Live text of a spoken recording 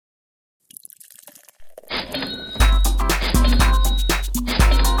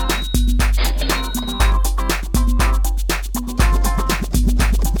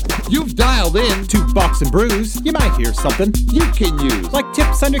called in to Bucks and Brews, you might hear something you can use. like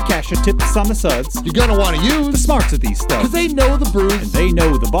tips on your cash or tips on the suds. You're gonna want to The use smarts of these stuff. because they know the And brews. they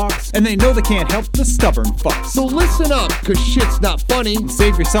know the Bucks, and they know they can't help the stubborn fucks. So listen up, because shit's not funny.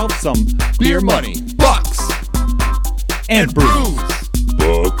 Save yourself some Beer money. Bucks and brews.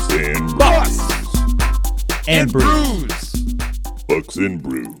 Bucks and Bucks and brews. brews. Bucks and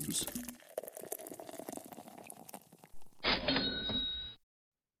Brews.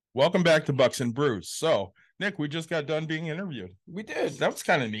 Welcome back to Bucks and Brews. So, Nick, we just got done being interviewed. We did. That was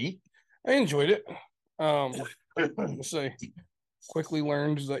kind of neat. I enjoyed it. Let's say, quickly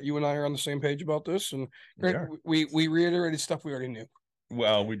learned that you and I are on the same page about this, and Yeah. we reiterated stuff we already knew.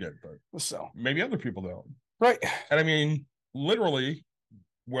 Well, we did, but So maybe other people don't. right, And I mean, literally,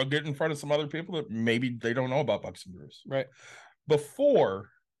 we'll get in front of some other people that maybe they don't know about Bucks and Brews. right. Before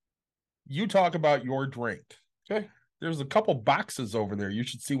you talk about your drink, Okay. there's a couple boxes over there. You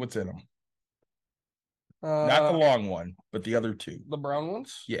should see what's in them. Not the Uh, long one, but the other two. the brown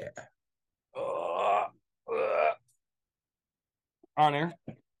ones. Yeah. On air.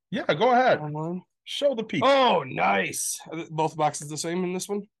 Yeah, go ahead. Online. Show the people. Oh, nice. Are both boxes the same in this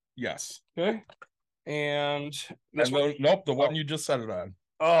one. Yes. Okay. And this And one. nope, the one you just set it on.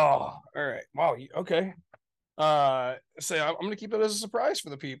 Oh, all right. Wow. Okay. I'm gonna keep it as a surprise for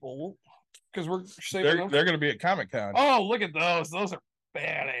the people because we're saving They're them. going to be at Comic-Con. Oh, look at those. Those are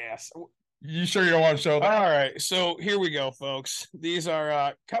badass. You sure you don't want to show that? All right. So here we go, folks. These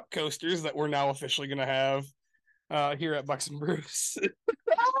are cup coasters that we're now officially going to have here at Bucks and Brews.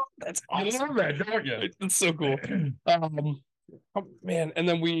 That's I awesome. love that, don't you? It's so cool. Oh, man. And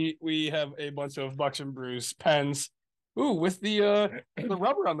then we have a bunch of Bucks and Brews pens. Ooh, with the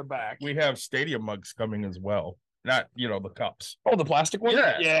rubber on the back. We have stadium mugs coming as well. Not, the cups. Oh, the plastic one?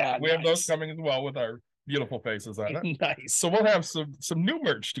 Yeah. Yeah. We have those nice. coming as well with our beautiful faces on it. Nice. So we'll have some new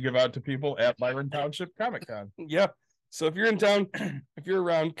merch to give out to people at Byron Township Comic-Con. Yeah. So if you're in town, if you're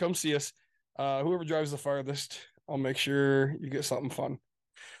around, come see us. Whoever drives the farthest, I'll make sure you get something fun.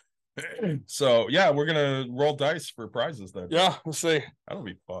 So yeah, we're gonna roll dice for prizes then. Yeah, let's see. That'll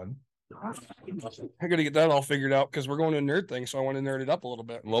be fun. I gotta get that all figured out because we're going to a nerd thing, so I want to nerd it up a little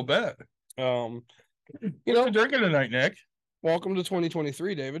bit. A little bit. You know, Drinking tonight, Nick. welcome to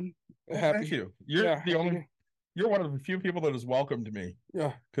 2023, David. Happy. Thank you. You're you're one of the few people that has welcomed me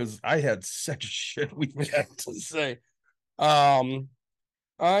Yeah. because I had such a shit weekend. To say, I'm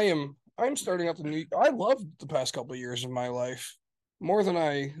starting out the new. I loved the past couple of years of my life more than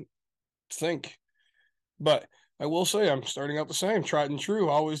I think, but I will say I'm starting out the same, tried and true,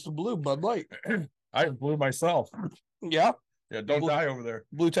 always the blue Bud Light. I blew myself. Yeah, Yeah, don't Blue- die over there.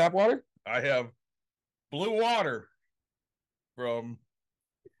 blue tap water. I have blue water from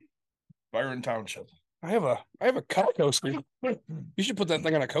Byron Township. I have a cup coaster. You should put that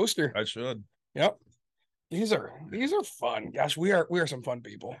thing on a coaster. I should. Yep. These are fun. Gosh, we are some fun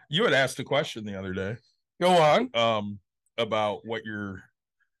people. You had asked a question the other day, Go on. about what your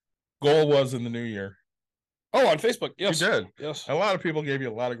goal was in the new year. Oh, on Facebook. Yes. You did. Yes. A lot of people gave you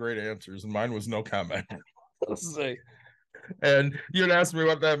a lot of great answers, and mine was no comment. Let's see. And you had asked me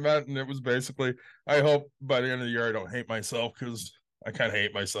what that meant, and it was basically, I hope by the end of the year I don't hate myself because I kind of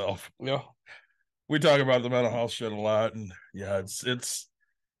hate myself. Yeah. We talk about the mental health shit a lot, and yeah, it's.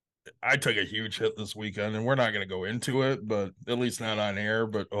 I took a huge hit this weekend, and we're not going to go into it, but at least not on air.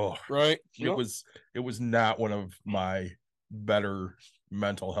 But Right. it was not one of my better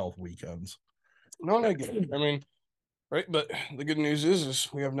mental health weekends. No, I get it. I mean, right. But the good news is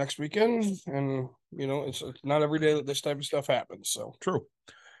we have next weekend, and it's not every day that this type of stuff happens. So True.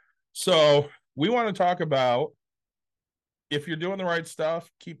 So we want to talk about if you're doing the right stuff,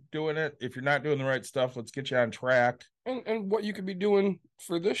 keep doing it. If you're not doing the right stuff, let's get you on track. and what you could be doing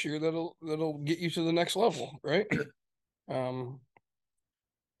for this year that'll get you to the next level, right?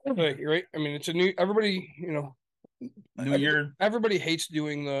 Right. I mean, it's a new everybody. New year Everybody hates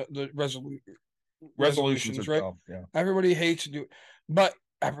doing the resolutions, right? Yeah. Everybody hates to do, but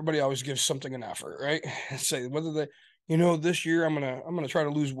everybody always gives something an effort, right? Say whether they, this year I'm gonna try to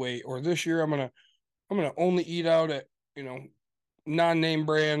lose weight, or this year I'm gonna only eat out at non-name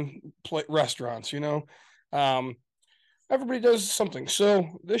brand restaurants. Everybody does something. So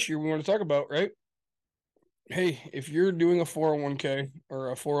this year we want to talk about, right? Hey, if you're doing a 401k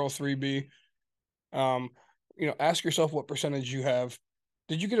or a 403b, ask yourself what percentage you have.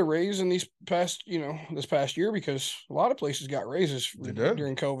 Did you get a raise in this past year? Because a lot of places got raises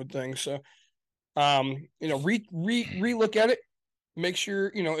during COVID things. So, re-look at it. Make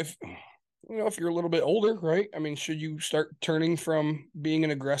sure, if you're a little bit older, right? I mean, should you start turning from being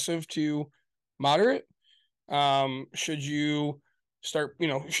an aggressive to moderate? Should you start,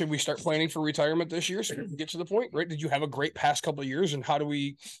 should we start planning for retirement this year so we can get to the point, right? Did you have a great past couple of years, and how do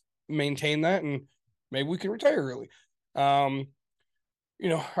we maintain that? And maybe we can retire early.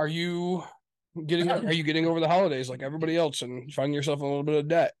 Are you getting over the holidays like everybody else and finding yourself in a little bit of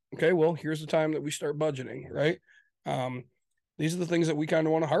debt? Okay, well, here's the time that we start budgeting, right? These are the things that we kind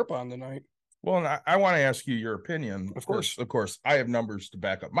of want to harp on tonight. Well, and I want to ask you your opinion. Of course. Of course, I have numbers to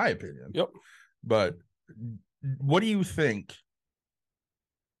back up my opinion. Yep. But what do you think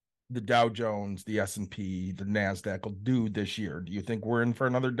the Dow Jones, the S&P, the NASDAQ will do this year? Do you think we're in for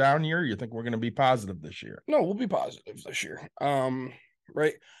another down year? You think we're going to be positive this year? No, we'll be positive this year.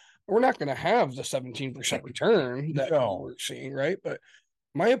 Right. We're not going to have the 17% return that we're seeing, right? But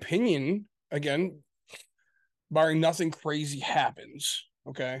my opinion, again, barring nothing crazy happens,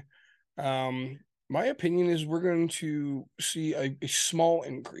 okay, my opinion is we're going to see a small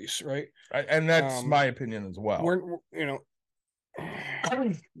increase, right? And that's my opinion as well. I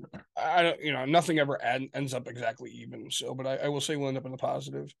don't, nothing ever ends up exactly even. So, but I will say we'll end up in the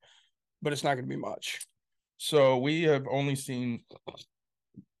positive, but it's not going to be much. So we have only seen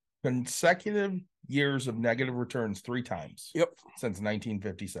consecutive years of negative returns 3 times. Yep. Since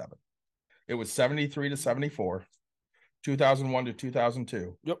 1957. It was 73 to 74, 2001 to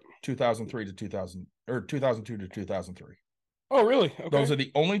 2002. Yep. 2003 to 2000, or 2002 to 2003. Oh, really? Okay. Those are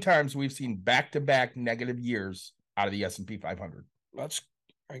the only times we've seen back-to-back negative years out of the S&P 500. That's,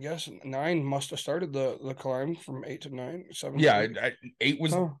 I guess, 9 must have started the climb from 8 to 9, 7. Yeah, 8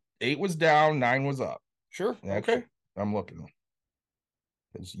 was down, 9 was up. Sure. Actually, okay. I'm looking.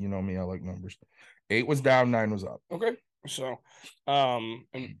 Because you know me, I like numbers. 8 was down, 9 was up. Okay. So, and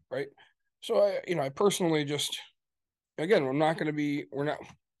right. So I personally just, again, we're not going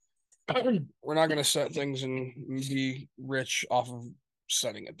to set things and be rich off of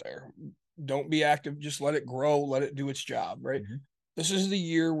setting it there. Don't be active. Just let it grow. Let it do its job. Right. Mm-hmm. This is the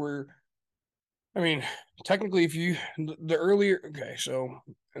year where, technically, the earlier, okay, so,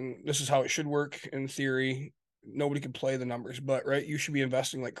 and this is how it should work in theory. Nobody can play the numbers, but right, you should be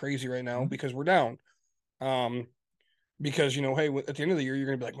investing like crazy right now because we're down. Because hey, at the end of the year, you're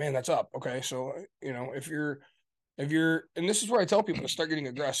gonna be like, man, that's up. Okay, so if you're, and this is where I tell people to start getting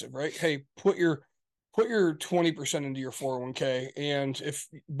aggressive, right? Hey, put your 20% into your 401k, and if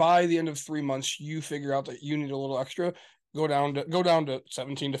by the end of 3 months you figure out that you need a little extra, go down to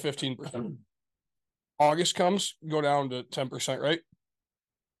 17 to 15%. August comes, go down to 10%, right?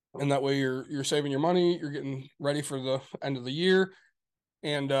 And that way you're saving your money, you're getting ready for the end of the year.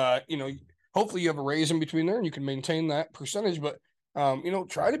 And hopefully you have a raise in between there and you can maintain that percentage. But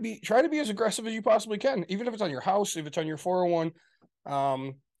try to be as aggressive as you possibly can, even if it's on your house, if it's on your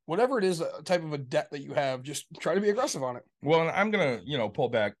 401, whatever it is, type of a debt that you have, just try to be aggressive on it. Well, and I'm gonna, pull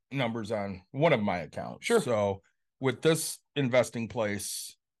back numbers on one of my accounts. Sure. So with this investing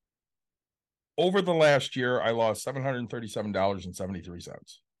place, over the last year, I lost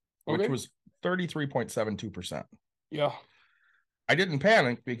 $737.73. Which was 33.72%. Yeah. I didn't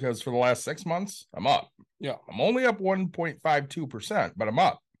panic because for the last 6 months, I'm up. Yeah. I'm only up 1.52%, but I'm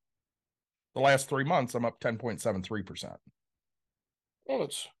up. The last 3 months, I'm up 10.73%. Well,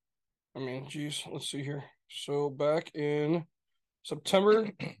 let's see here. So back in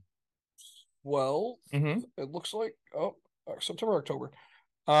September 12th, it looks like, September, October.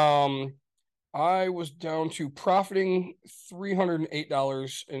 I was down to profiting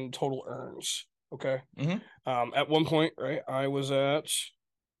 $308 in total earns. Okay. Mm-hmm. At one point, right, I was at,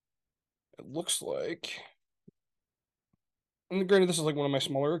 it looks like, and granted, this is like one of my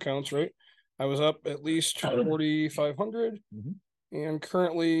smaller accounts, right? I was up at least 4,500 and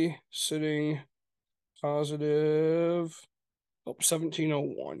currently sitting positive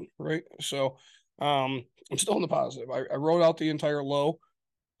 1,701, right? So I'm still in the positive. I wrote out the entire low.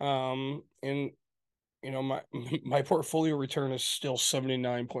 And my portfolio return is still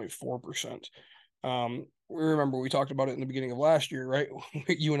 79.4%. Remember we talked about it in the beginning of last year, right?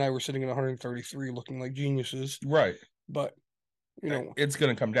 You and I were sitting at 133 looking like geniuses. Right. But it's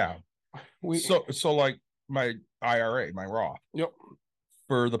going to come down. So like my IRA, my Roth. Yep.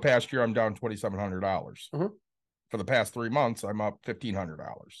 For the past year, I'm down $2,700. For the past 3 months, I'm up $1,500.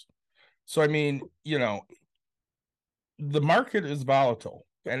 So, the market is volatile.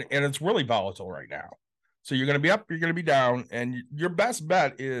 And it's really volatile right now. So you're going to be up, you're going to be down, and your best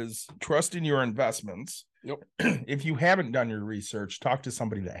bet is trust in your investments. Yep. If you haven't done your research, talk to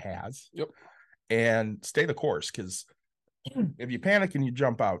somebody that has. Yep. And stay the course, because if you panic and you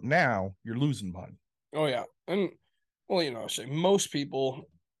jump out now, you're losing money. Oh yeah, and well, say most people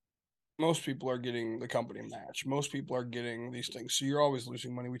are getting the company match. Most people are getting these things, so you're always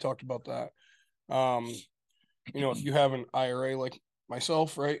losing money. We talked about that. If you have an IRA like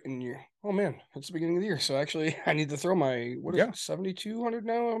myself, right? And you're, oh man, it's the beginning of the year. So actually I need to throw my, what is Yeah. it, 7,200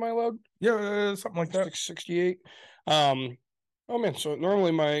 now? Am I allowed? Yeah, something like that. 68. Oh man, so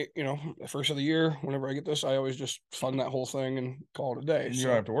normally my, the first of the year, whenever I get this, I always just fund that whole thing and call it a day. And you So,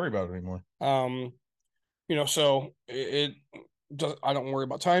 don't have to worry about it anymore. so it does. I don't worry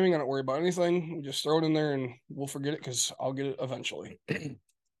about timing. I don't worry about anything. We just throw it in there and we'll forget it because I'll get it eventually.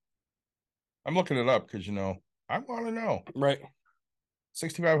 I'm looking it up because I want to know. Right.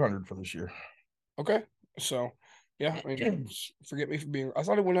 6,500 for this year. Okay. So yeah, I mean, forget me for being. I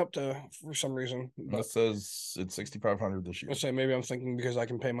thought it went up for some reason. But That says it's 6,500 this year. let's say maybe I'm thinking because I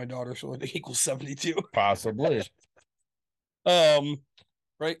can pay my daughter, so it equals 72. Possibly.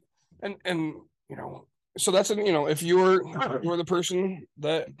 Right. And so that's if you're the person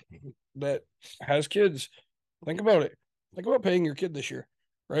that has kids, think about it. Think about paying your kid this year,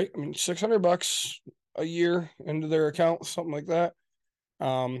 right? I mean, $600 a year into their account, something like that.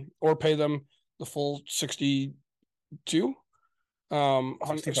 Or pay them the full 62,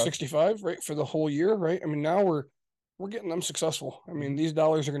 65, right, for the whole year, right? I mean, now we're getting them successful. I mean, these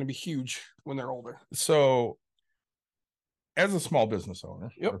dollars are going to be huge when they're older. So, as a small business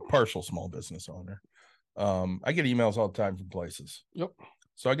owner, Yep. or partial small business owner, I get emails all the time from places. Yep.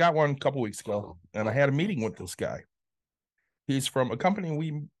 So I got one a couple weeks ago, and I had a meeting with this guy. He's from a company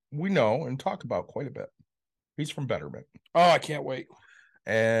we know and talk about quite a bit. He's from Betterment, Oh, I can't wait.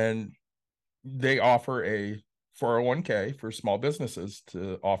 and they offer a 401k for small businesses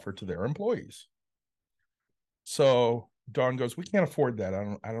to offer to their employees. So Dawn goes, "We can't afford that.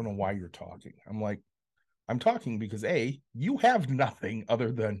 I don't know why you're talking." I'm like, "I'm talking because A, you have nothing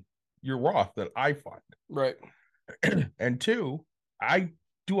other than your Roth that I fund. Right. And two, I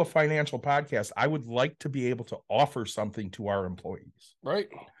do a financial podcast. I would like to be able to offer something to our employees." Right.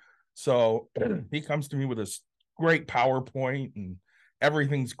 So he comes to me with this great PowerPoint and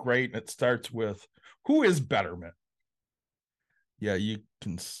everything's great. And it starts with, "Who is Betterment?" Yeah, you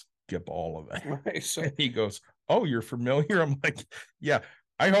can skip all of it. Right. So And he goes, "Oh, you're familiar?" I'm like, "Yeah,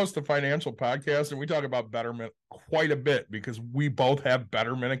 I host a financial podcast and we talk about Betterment quite a bit because we both have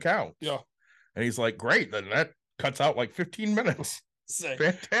Betterment accounts." yeah. And he's like, "Great, then that cuts out like 15 minutes." Say,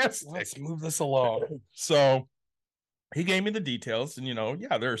 Fantastic. let's move this along. So he gave me the details, and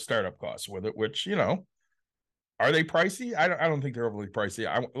yeah, there are startup costs with it, which are they pricey? I don't think they're overly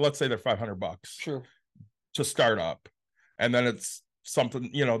pricey. Let's say they're $500 Sure. to start up, and then it's something.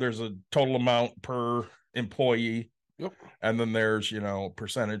 There's a total amount per employee. Yep. And then there's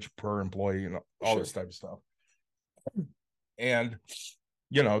percentage per employee and all this Sure. type of stuff. And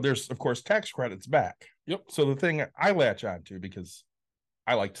there's of course tax credits back. Yep. So the thing I latch on to, because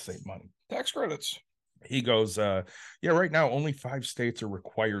I like to save money. Tax credits. He goes, "Yeah, right now only 5 states are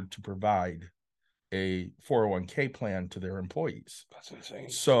required to provide a 401k plan to their employees." That's insane.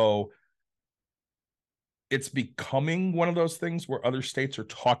 So it's becoming one of those things where other states are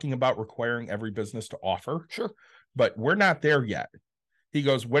talking about requiring every business to offer, Sure. but we're not there yet. He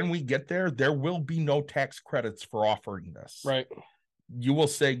goes, "When we get there will be no tax credits for offering this. Right. You will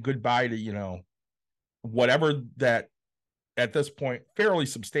say goodbye to, whatever that at this point fairly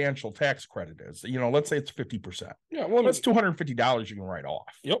substantial tax credit is. Let's say it's 50%. Yeah. Well, That's $250 you can write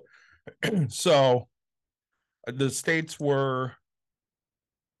off." Yep. So the states were,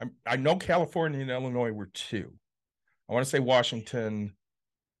 I know California and Illinois were 2. I want to say Washington,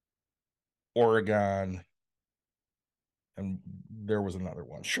 Oregon, and there was another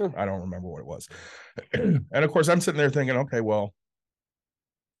one. Sure. I don't remember what it was. And of course, I'm sitting there thinking, okay, well,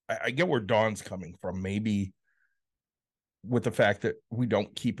 I get where Dawn's coming from. Maybe with the fact that we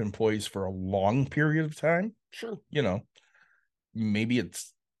don't keep employees for a long period of time, Sure. maybe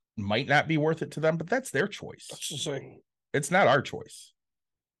it's might not be worth it to them, but that's their choice. That's the thing. It's not our choice.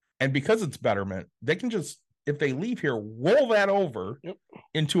 And because it's Betterment, they can just, if they leave here, roll that over Yep.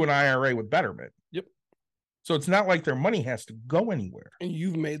 into an IRA with Betterment. Yep. So it's not like their money has to go anywhere. And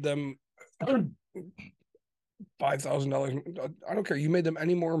you've made them $5,000. I don't care. You made them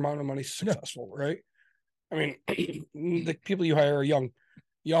any more amount of money successful, right? I mean, the people you hire are young,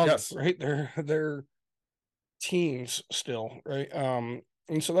 Yes. right? They're teens still, right?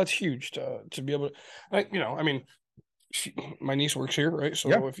 And so that's huge to be able to, I mean, my niece works here, right? So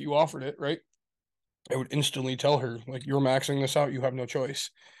Yeah. if you offered it, right, I would instantly tell her, like, "You're maxing this out. You have no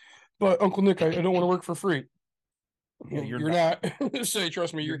choice." But Uncle Nick, I don't want to work for free. Yeah, You're not. Say,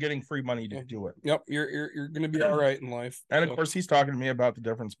 trust me, You're getting free money to Yeah. do it. Yep, you're gonna be all right in life. And of So, course, he's talking to me about the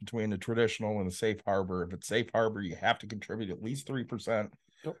difference between a traditional and a safe harbor. If it's safe harbor, you have to contribute at least 3%.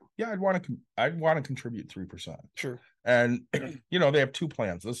 Yep. Yeah, I'd want to contribute 3%. sure, And they have 2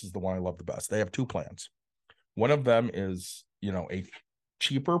 plans. This is the one I love the best. They have 2 plans. One of them is a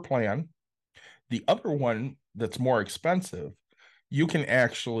cheaper plan. The other one that's more expensive, you can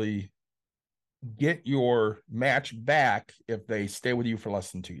actually get your match back if they stay with you for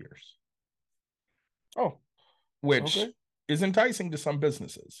less than 2 years. Oh, which okay. is enticing to some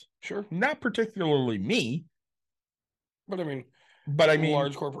businesses. Sure. Not particularly me, but I mean,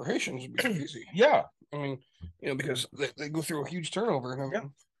 large corporations would be crazy. Yeah. I mean, because they go through a huge turnover and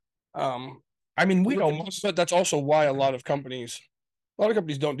everything. Yeah. I mean, but that's also why a lot of companies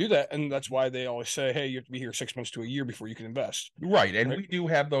don't do that, and that's why they always say, "Hey, you have to be here 6 months to a year before you can invest." Right, and we do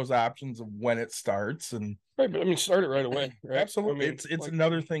have those options of when it starts, and right. But I mean, start it right away. Right? Absolutely, I mean, it's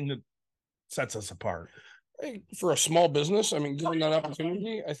another thing that sets us apart. For a small business, I mean, given that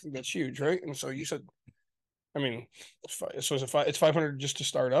opportunity, I think that's huge, right? And so you said, I mean, so it's 500 just to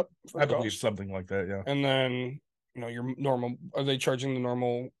start up. I believe something like that, yeah. And then your normal. Are they charging the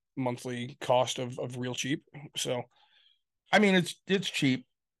normal monthly cost of real cheap? So, I mean, it's cheap,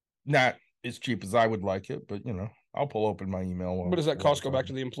 not as cheap as I would like it, but I'll pull open my email. But does that cost go back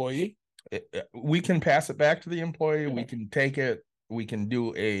to the employee? We can pass it back to the employee. Yeah. We can take it. We can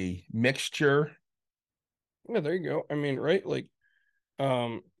do a mixture. Yeah, there you go. I mean, right? Like,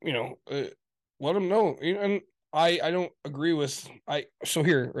 let them know. And I don't agree with so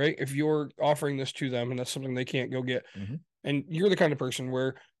here, right? If you're offering this to them and that's something they can't go get, and you're the kind of person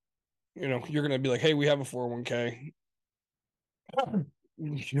where, you're gonna be like, hey, we have a 401k.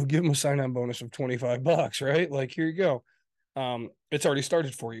 Give them a sign-on bonus of $25, right? Like, here you go. It's already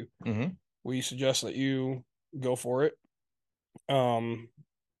started for you. We suggest that you go for it. And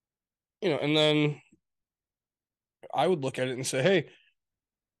then I would look at it and say, hey,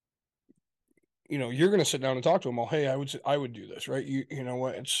 you're going to sit down and talk to them. Well, hey, I would do this, right? You know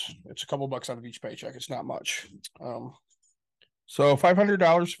what? It's a couple bucks out of each paycheck. It's not much. So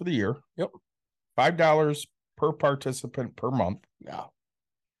 $500 for the year. Yep. $5 per participant per month. Yeah.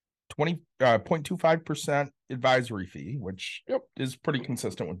 0.25% advisory fee, which is pretty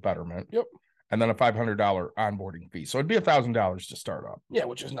consistent with Betterment. Yep. And then a $500 onboarding fee. So it'd be $1,000 to start up. Yeah,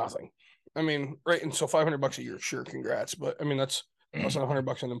 which is nothing. I mean, right. And so $500 a year, sure, congrats. But I mean, that's less than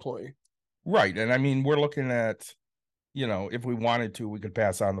 $100 an employee. Right. And I mean, we're looking at, if we wanted to, we could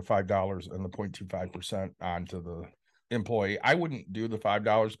pass on the $5 and the 0.25% onto the employee. I wouldn't do the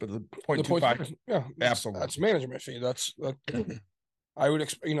 $5, but the 0.25%. Yeah, absolutely. That's management fee. That's I would I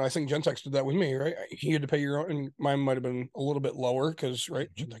think Gentex did that with me, right? You had to pay your own, and mine might have been a little bit lower because, right,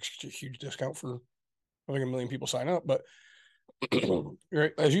 Gentex gets a huge discount for having 1 million people sign up. But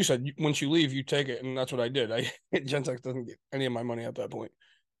right, as you said, once you leave, you take it, and that's what I did. Gentex doesn't get any of my money at that point.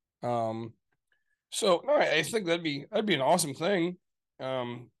 So no, I think that'd be an awesome thing,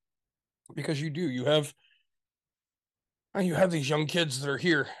 because you have these young kids that are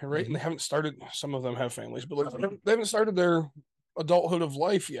here, right, and they haven't started. Some of them have families, but they haven't started their adulthood of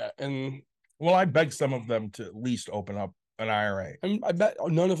life yet. And well, I beg some of them to at least open up an IRA, and I bet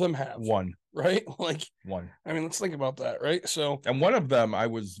none of them have one. Right, like one. I mean, let's think about that, right? So, and one of them I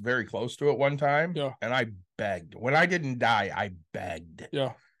was very close to at one time, and I begged. When I didn't die, I begged,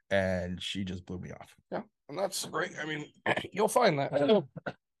 and she just blew me off. Yeah, and that's great. I mean, you'll find that.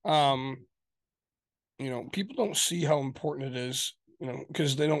 People don't see how important it is,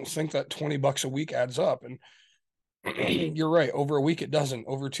 because they don't think that $20 a week adds up. And you're right. Over a week, it doesn't.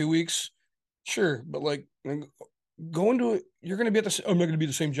 Over 2 weeks, sure. But like, go into it. You're going to be at I'm not going to be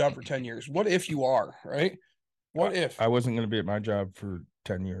the same job for 10 years. What if you are, right? What if I wasn't going to be at my job for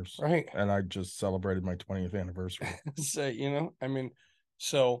 10 years? Right. And I just celebrated my 20th anniversary. I mean,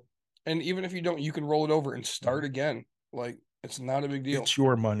 so, and even if you don't, you can roll it over and start again. Like, it's not a big deal. It's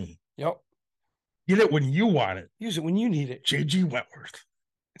your money. Yep. Get it when you want it. Use it when you need it. JG Wentworth.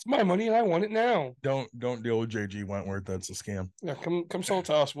 It's my money and I want it now. Don't deal with JG Wentworth. That's a scam. Yeah, come sell it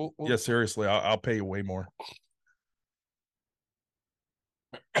to us. We'll... Yeah, seriously, I'll pay you way more.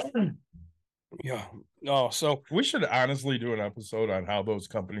 Yeah. No, so we should honestly do an episode on how those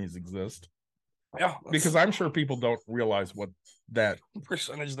companies exist. Yeah, because I'm sure people don't realize what that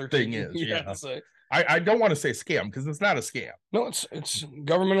percentage their thing is. Yeah. I don't want to say scam because it's not a scam. No, it's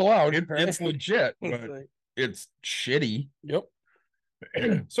government allowed. It's legit, but it's shitty. Yep.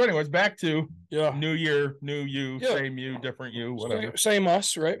 So, anyways, back to new year, new you, Yeah. Same you, different you, whatever. Same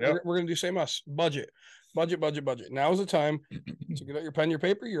us, right? Yep. We're gonna do same us. Budget. Now is the time to get out your pen, your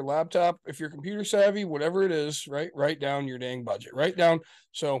paper, your laptop. If you're computer savvy, whatever it is, right? Write down your dang budget. Write down.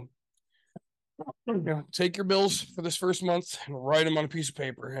 So, take your bills for this first month and write them on a piece of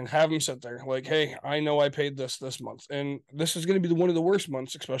paper and have them sit there. Like, hey, I know I paid this month, and this is going to be one of the worst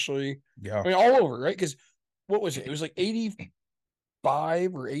months, especially. Yeah. I mean, all over, right? Because what was it? It was like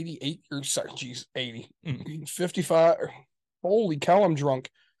 85 or 88 or sorry, geez, 80, 55. Holy cow, I'm drunk.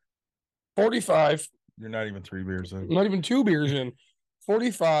 45, You're not even 3 beers in. not even 2 beers in.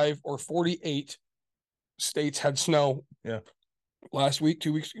 45 or 48 states had snow. Yeah. Last week,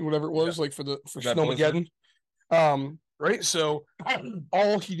 2 weeks, whatever it was, like for That Snowmageddon. Right. So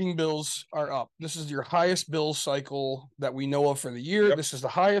all heating bills are up. This is your highest bill cycle that we know of for the year. Yep. This is the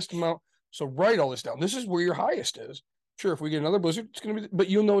highest amount. So write all this down. This is where your highest is. Sure, if we get another blizzard, it's gonna be, but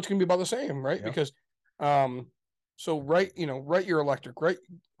you'll know it's gonna be about the same, right? Yep. Because so write your electric, right?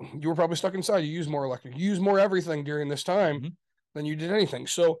 You were probably stuck inside. You use more electric, you use more everything during this time than you did anything.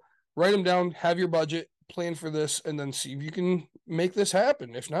 So write them down, have your budget, plan for this, and then see if you can make this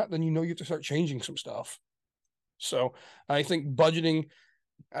happen. If not, then you have to start changing some stuff. So I think budgeting,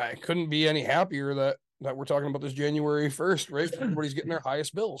 I couldn't be any happier that we're talking about this January 1st, right? Everybody's getting their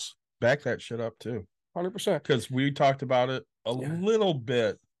highest bills. Back that shit up too. 100%. Because we talked about it a little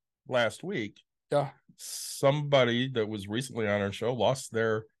bit last week. Yeah. Somebody that was recently on our show lost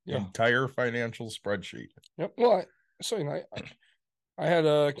their entire financial spreadsheet. Yep. Well, I had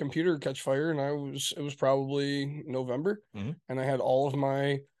a computer catch fire, and it was probably November, and I had all of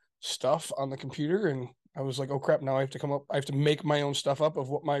my stuff on the computer, and I was like, oh crap, now I have to make my own stuff up of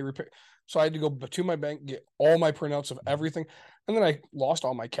what my repair. So I had to go to my bank, get all my printouts of everything. And then I lost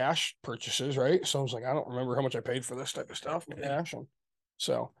all my cash purchases, right? So I was like, I don't remember how much I paid for this type of stuff, cash. And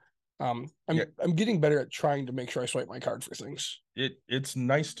so I'm getting better at trying to make sure I swipe my card for things. It's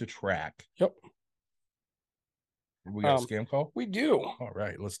nice to track. Yep. We got a scam call? We do. All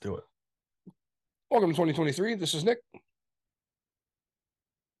right, let's do it. Welcome to 2023. This is Nick.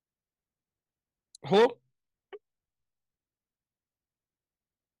 Hello?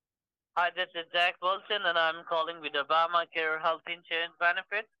 Hi, this is Zach Wilson, and I'm calling with Obamacare health insurance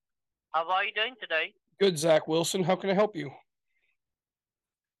benefit. How are you doing today? Good, Zach Wilson. How can I help you?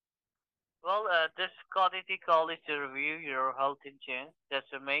 Well, this courtesy call is to review your health insurance just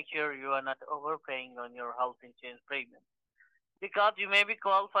to make sure you are not overpaying on your health insurance premium. Because you may be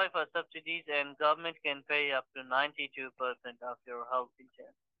qualified for subsidies and government can pay up to 92% of your health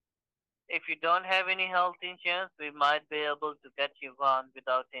insurance. If you don't have any health insurance, we might be able to get you one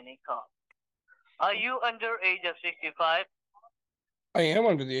without any cost. Are you under age of 65? I am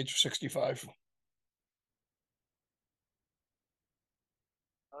under the age of 65.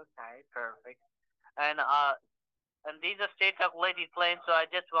 Okay, perfect. And these are state calculated plans, so I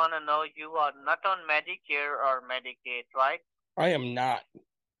just want to know you are not on Medicare or Medicaid, right? I am not.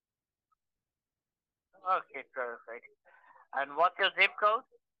 Okay, perfect. And what's your zip code?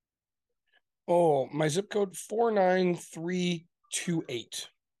 Oh, my zip code 49328.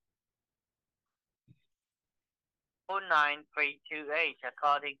 49328.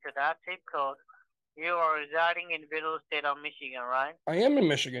 According to that zip code, you are residing in Middle State of Michigan, right? I am in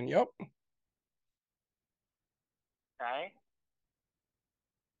Michigan. Yep. Okay.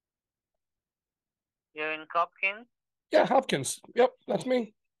 You're in Hopkins? Yeah, Hopkins. Yep, that's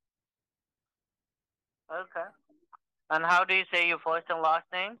me. Okay. And how do you say your first and last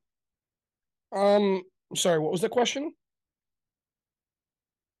name? Sorry, what was the question?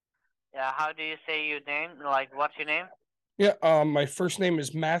 Yeah, how do you say your name? Like, what's your name? Yeah, my first name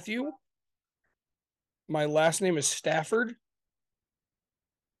is Matthew. My last name is Stafford.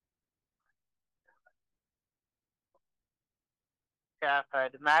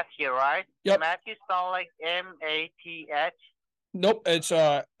 Stafford. Matthew, right? Yep. Matthew spelled like M-A-T-H. Nope, it's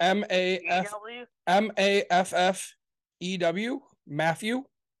E-W? Maffew. Matthew.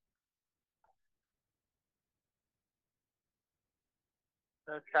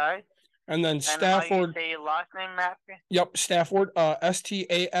 Okay. And then And how you Stafford. say your last name, Matthew? Yep, Stafford.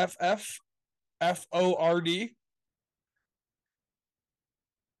 Stafford.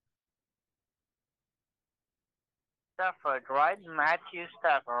 Stafford, right? Matthew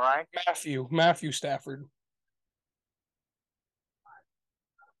Stafford, right? Matthew Stafford.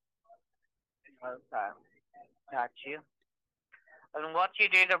 Okay. Got you. And what's your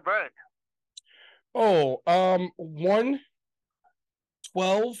date of birth? Oh, 1/12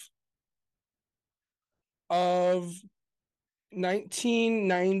 of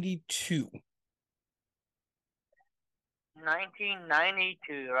 1992.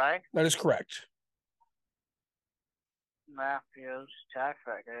 1992, right? That is correct. Matthew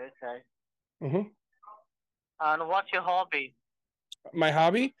Stafford, okay. Mm-hmm. And what's your hobby? My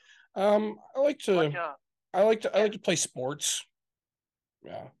hobby, I like to What's your, I like to play sports.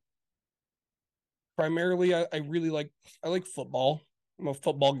 Yeah. Primarily, I like football. I'm a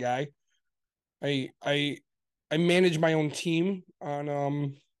football guy. I manage my own team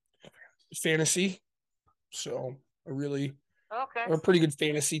on fantasy, so okay. a pretty good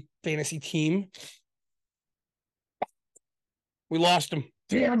fantasy team. We lost him.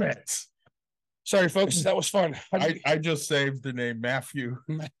 Damn it. Sorry, folks. That was fun. I just saved the name Matthew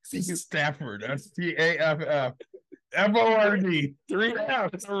Stafford. Stafford. Three F's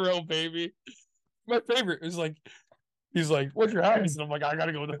in a row, baby. My favorite is like, he's like, "What's your hobbies?" And I'm like, "I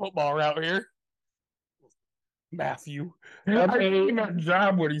gotta go the football route here." Matthew. I think that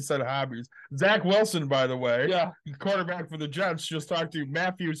job when he said hobbies. Zach Wilson, by the way, Yeah. quarterback for the Jets, just talked to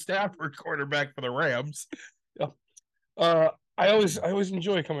Matthew Stafford, quarterback for the Rams. I always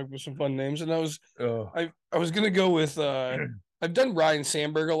enjoy coming up with some fun names, and I was gonna go with I've done Ryan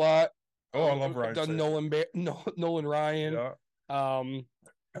Sandberg a lot. Oh, I love Ryan. I've done Sandberg. Nolan Ryan. Yeah.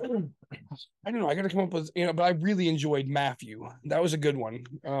 I don't know. I got to come up with, but I really enjoyed Matthew. That was a good one.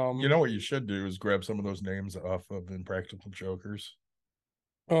 You know what you should do is grab some of those names off of Impractical Jokers.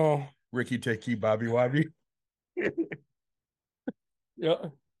 Oh, Ricky Tikki, Bobby Wobby, yeah.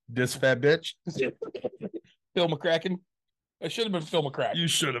 this fat bitch. Phil McCracken. I should have been Phil McCracken. You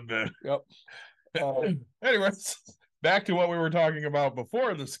should have been. Yep. Anyways, back to what we were talking about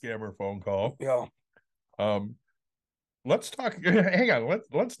before the scammer phone call. Yeah. Let's talk. Hang on.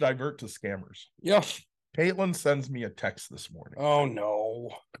 Let's divert to scammers. Yeah. Caitlin sends me a text this morning Oh no.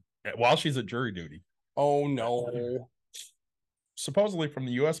 while she's at jury duty, Oh no. supposedly from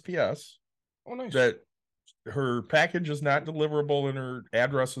the USPS, Oh nice. that her package is not deliverable and her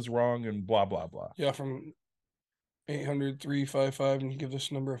address is wrong and blah blah blah. Yeah, from 800-355 and give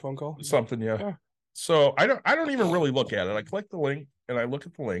this number a phone call. Something, yeah. Yeah. So I don't even really look at it. I click the link and I look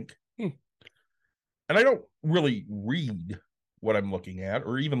at the link. And I don't really read what I'm looking at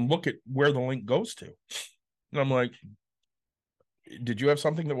or even look at where the link goes to. And I'm like, did you have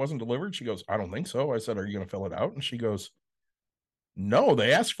something that wasn't delivered? She goes, I don't think so. I said, are you going to fill it out? And she goes, no,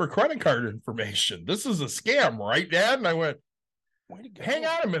 they asked for credit card information. This is a scam, right, Dad? And I went, Way to go. hang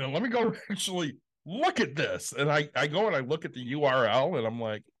on a minute. Let me go actually look at this. And I go and I look at the URL and I'm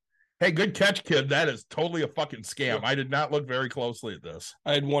like, hey, good catch, kid. That is totally a fucking scam. I did not look very closely at this.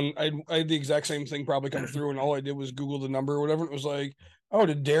 I had the exact same thing probably come through, and all I did was Google the number or whatever. It was like, oh,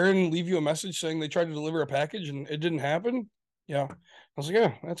 did Darren leave you a message saying they tried to deliver a package and it didn't happen? Yeah. I was like,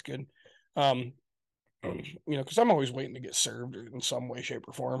 yeah, that's good. Because I'm always waiting to get served in some way, shape,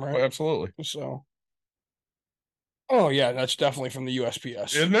 or form, right? Oh, absolutely. So, oh yeah, that's definitely from the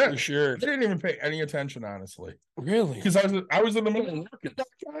USPS, Isn't it? for sure. I didn't even pay any attention, honestly, Really? because I was in the middle of working.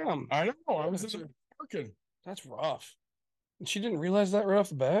 Damn, I know. I was in the middle of working. that's rough. And she didn't realize that right off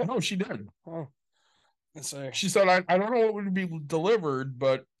the bat. No, she did. Oh, let's say, She said, I don't know what would be delivered,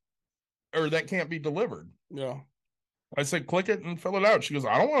 or that can't be delivered. yeah. I said, click it and fill it out. She goes,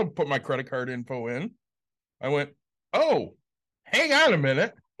 I don't want to put my credit card info in. I went, oh, hang on a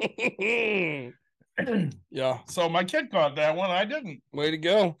minute. Yeah, So my kid caught that one. I didn't. way to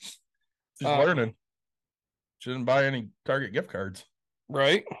go. She's learning. She didn't buy any Target gift cards.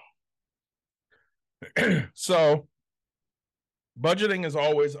 Right? So budgeting is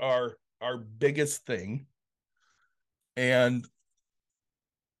always our biggest thing. And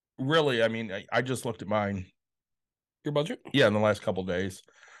really, I mean, I just looked at mine. Your budget? Yeah, in the last couple of days,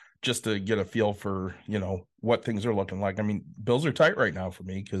 just to get a feel for, what things are looking like. I mean, bills are tight right now for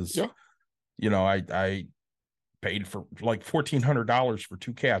me because, Yeah. I paid for like $1,400 for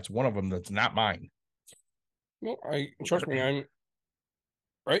 2 cats, one of them that's not mine. Well, trust me, I'm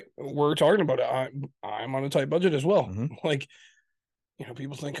right. We're talking about it. I'm on a tight budget as well. Mhm. Like,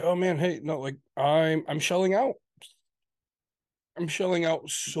 people think, oh man, hey, no, like I'm shelling out. I'm shelling out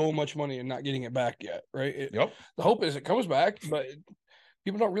so much money and not getting it back yet, right? Yep. The hope is it comes back, but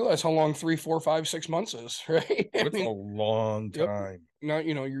people don't realize how long 3, 4, 5, 6 months is, right? It's a long Yep. time. Now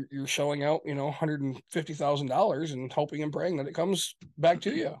you're shelling out $150,000 and hoping and praying that it comes back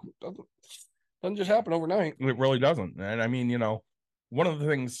to you. Doesn't just happen overnight. It really doesn't. And I mean, one of the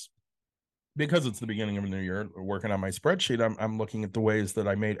things, because it's the beginning of a new year, working on my spreadsheet, I'm looking at the ways that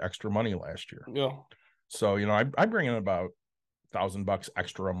I made extra money last year. Yeah. So, I bring in about $1,000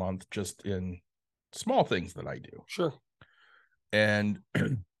 extra a month just in small things that I do. Sure. And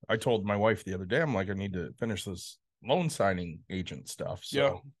I told my wife the other day, I'm like, I need to finish this loan signing agent stuff. So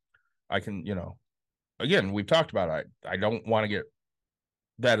Yeah. I can, again, we've talked about it. I don't want to get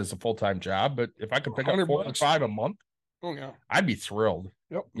that as a full-time job, but if I could pick up 4 or $100 5 a month, Oh yeah. I'd be thrilled.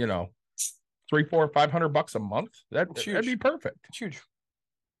 Yep. $300, $400, $500 a month. That'd huge. be perfect. It's huge.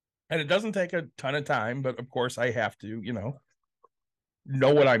 And it doesn't take a ton of time, but of course I have to,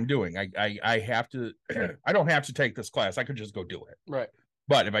 know what I'm doing. I have to, I don't have to take this class. I could just go do it. Right.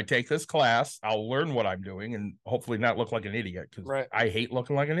 But if I take this class, I'll learn what I'm doing and hopefully not look like an idiot because Right. I hate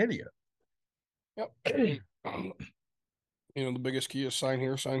looking like an idiot. Yep. The biggest key is sign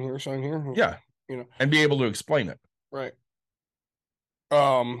here, sign here, sign here. Yeah. You know. And be able to explain it. Right.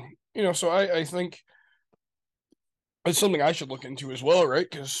 So I think it's something I should look into as well, right?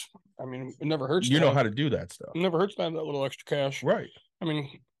 Because I mean, it never hurts. You know how to do that stuff. It never hurts to have that little extra cash. Right. I mean,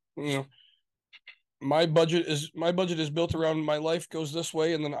 my budget is built around my life goes this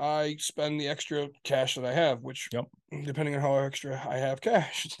way, and then I spend the extra cash that I have, which depending on how extra I have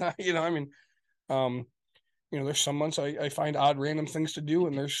cash, it's not, there's some months I find odd random things to do,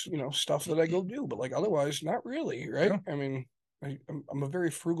 and there's stuff that I go do, but like otherwise not really, right? Yeah. I mean, I'm a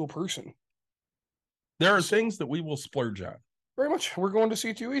very frugal person. There are things that we will splurge on. Very much. We're going to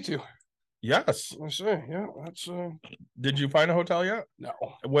C2E2. Yes. I say, yeah, that's Did you find a hotel yet? no.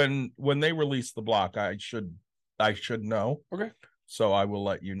 When they release the block, I should know. Okay. So I will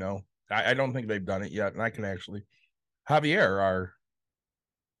let you know. I don't think they've done it yet, and I can actually Javier,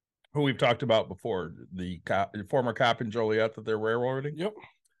 who we've talked about before, the former cop in Joliet that they're railroading. Yep.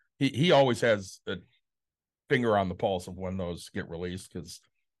 He always has a finger on the pulse of when those get released because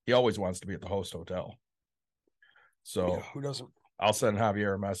he always wants to be at the host hotel. So Yeah, who doesn't? I'll send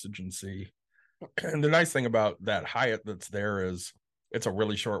Javier a message and see. And the nice thing about that Hyatt that's there is it's a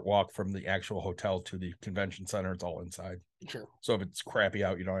really short walk from the actual hotel to the convention center. It's all inside. Sure. So if it's crappy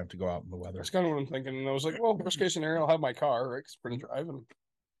out, you don't have to go out in the weather. That's kind of what I'm thinking. And I was like, well, worst case scenario, I'll have my car, right? Because we're gonna drive,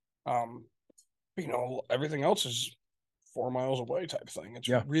 and everything else is 4 miles away type thing. It's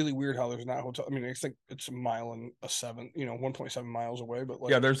really weird how there's not hotel. I mean, I think it's a mile and 1.7 miles away, but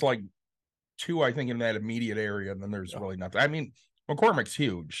like, there's like 2, I think, in that immediate area, and then there's really nothing. I mean, McCormick's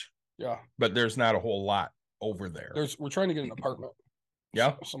huge. Yeah. But there's not a whole lot over there. We're trying to get an apartment.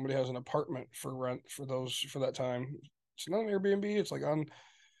 Yeah. Somebody has an apartment for rent for that time. It's not an Airbnb, it's like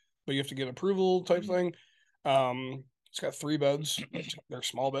but you have to get approval type thing. It's got 3 beds. They're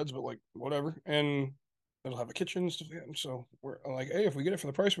small beds, but like whatever. And it'll have a kitchen and stuff. So we're like, hey, if we get it for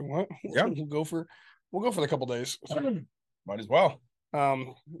the price we want, we'll go for the couple days. Might as well.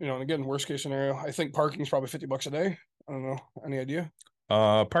 And again, worst case scenario, I think parking's probably $50 a day. I don't know. Any idea?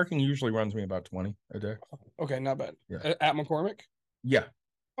 Parking usually runs me about 20 a day. Okay, not bad. Yeah. At McCormick? Yeah.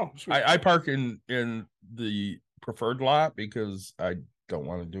 Oh, sweet. I park in the preferred lot because I don't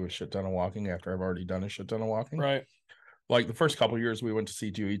want to do a shit ton of walking after I've already done a shit ton of walking. Right. Like the first couple of years we went to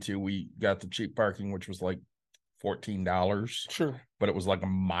C2E2, we got the cheap parking, which was like $14. Sure. But it was like a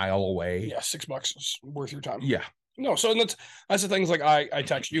mile away. Yeah, $6 is worth your time. Yeah. No, so that's the things like I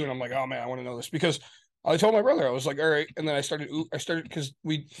text you and I'm like, oh man, I want to know this because I told my brother, I was like, all right. And then I started because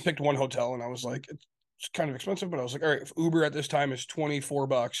we picked one hotel and I was like, it's kind of expensive, but I was like, all right, if Uber at this time is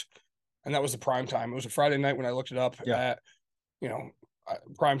 $24 and that was the prime time. It was a Friday night when I looked it up at,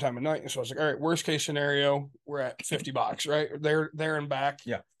 prime time at night. And so I was like, all right, worst case scenario, we're at $50, right? There and back.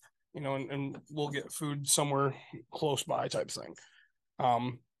 Yeah. And we'll get food somewhere close by type thing.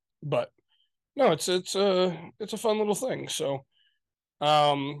 But no, it's a fun little thing. So,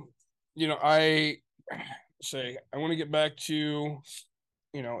 I want to get back to,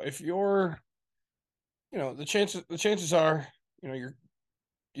 if you're, the chances are,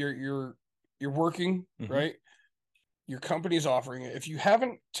 you're working, right? Your company's offering it. If you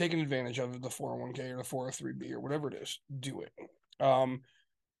haven't taken advantage of the 401k or the 403b or whatever it is, do it.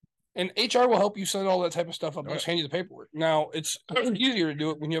 And HR will help you set all that type of stuff up. Just hand you the paperwork. Now, it's easier to do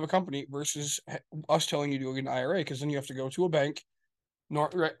it when you have a company versus us telling you to go get an IRA, because then you have to go to a bank.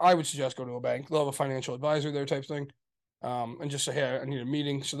 I would suggest go to a bank. They'll have a financial advisor there type thing, and just say, hey, I need a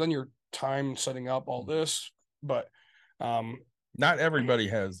meeting. So then your time setting up all this. But not everybody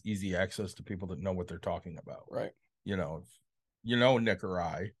has easy access to people that know what they're talking about. Right. If Nick or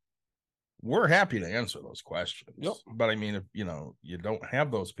I, we're happy to answer those questions. Yep. But I mean, if you don't have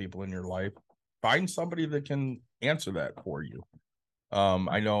those people in your life, find somebody that can answer that for you.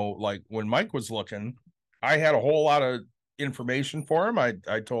 I know, like when Mike was looking, I had a whole lot of information for him. I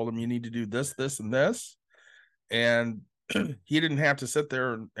told him you need to do this, this, and this, and he didn't have to sit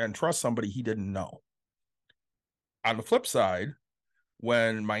there and trust somebody he didn't know. On the flip side,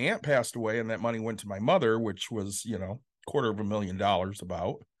 when my aunt passed away and that money went to my mother, which was $250,000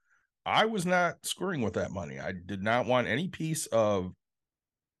 about, I was not screwing with that money. I did not want any piece of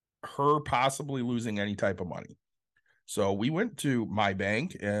her possibly losing any type of money. So we went to my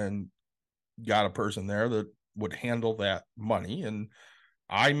bank and got a person there that would handle that money. And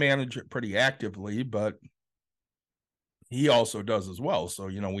I manage it pretty actively, but he also does as well. So,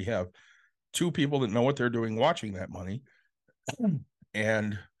 we have 2 people that know what they're doing watching that money.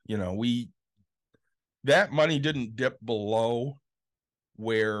 And, that money didn't dip below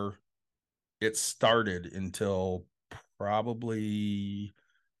where it started until probably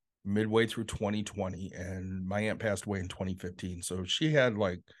midway through 2020, and my aunt passed away in 2015. So she had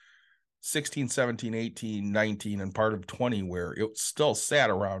like 16, 17, 18, 19, and part of 20 where it still sat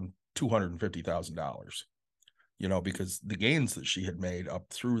around $250,000, you know, because the gains that she had made up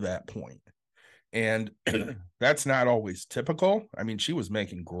through that point. And that's not always typical. I mean, she was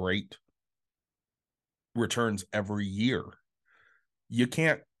making great returns every year. You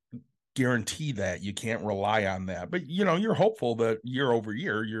can't guarantee that. You can't rely on that. But, you know, you're hopeful that year over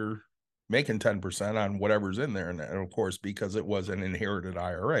year, you're making 10% on whatever's in there. And of course, because it was an inherited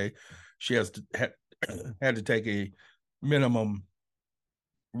IRA, she had to take a minimum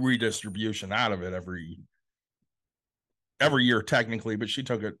redistribution out of it every year technically, but she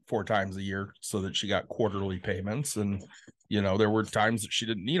took it 4 times a year so that she got quarterly payments. And, you know, there were times that she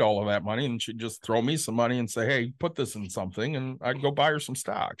didn't need all of that money and she'd just throw me some money and say, hey, put this in something, and I'd go buy her some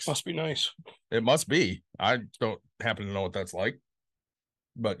stocks. Must be nice. It must be. I don't happen to know what that's like,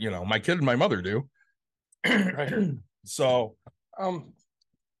 but you know, my kid and my mother do. So,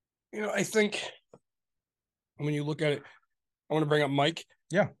 you know, I think when you look at it, I want to bring up Mike.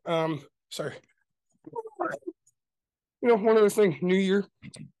 Yeah. Sorry. You know, one other thing, new year.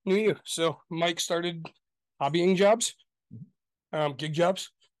 So Mike started hobbying jobs, gig jobs,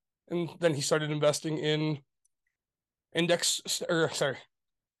 and then he started investing in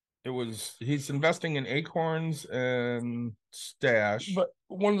he's investing in Acorns and Stash. But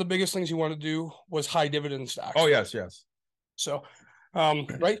one of the biggest things he wanted to do was high dividend stocks. Oh, yes. So,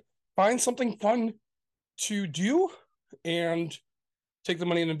 right, find something fun to do and take the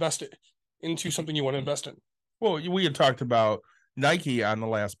money and invest it into something you want to invest in. Well, we had talked about Nike on the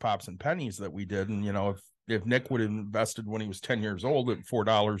last Pops and Pennies that we did. And, you know, if Nick would have invested when he was 10 years old at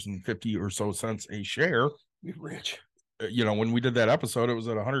 $4.50 or so cents a share, be rich. You know, when we did that episode, it was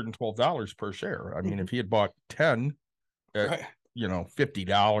at $112 per share. I mean, if he had bought 10 at, Right. you know,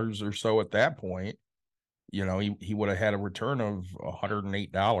 $50 or so at that point, you know, he would have had a return of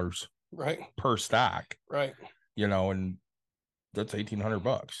 $108 Right. per stock, Right. you know, and that's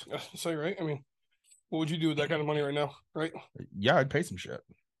 $1,800. So, right. I mean, what would you do with that kind of money right now? Right. Yeah, I'd pay some shit.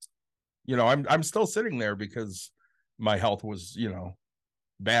 You know, I'm still sitting there because my health was, you know,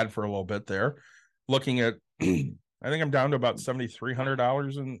 bad for a little bit there. Looking at, I think I'm down to about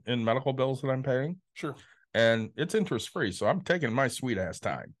 $7,300 in medical bills that I'm paying. Sure. And it's interest free. So I'm taking my sweet ass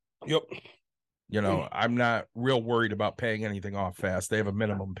time. Yep. You know, I'm not real worried about paying anything off fast. They have a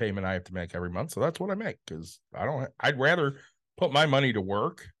minimum payment I have to make every month. So that's what I make, because I'd rather put my money to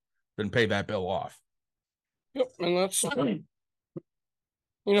work than pay that bill off. Yep. And that's, you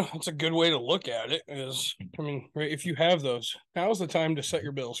know, it's a good way to look at it is, I mean, right, if you have those, now's the time to set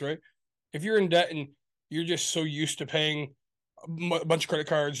your bills, right? If you're in debt and you're just so used to paying a bunch of credit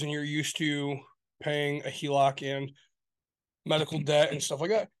cards and you're used to paying a HELOC and medical debt and stuff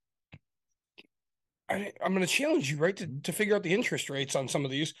like that, I'm going to challenge you, right, to figure out the interest rates on some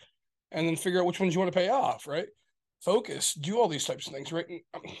of these and then figure out which ones you want to pay off, right? Focus, do all these types of things, right?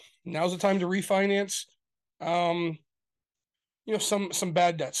 Now's the time to refinance, you know, some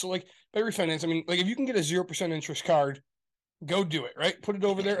bad debts. So like by refinance, I mean, like if you can get a 0% interest card, go do it, right? Put it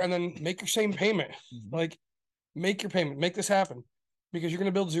over there and then make your same payment. Like make your payment, make this happen, because you're going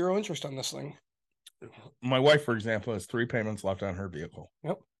to build zero interest on this thing. My wife, for example, has 3 payments left on her vehicle.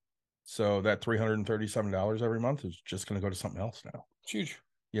 Yep. So that $337 every month is just going to go to something else now. It's huge.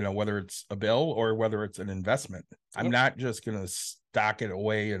 You know, whether it's a bill or whether it's an investment. I'm not just going to stock it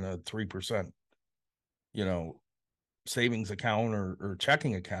away in a 3%, you know, savings account or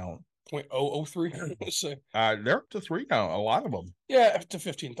checking account. 0.003. Let's say. They're up to 3 now, a lot of them. Yeah, up to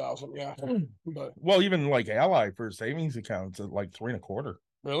 15,000. Yeah. But Well, even like Ally for savings accounts at like 3.25.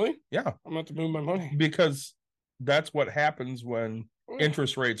 really? Yeah. I'm going to have to move my money. Because that's what happens when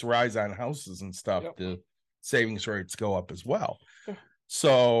interest rates rise on houses and stuff. Yep. The savings rates go up as well. Yeah.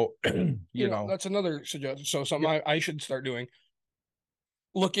 So, you know, that's another suggestion. So something I should start doing.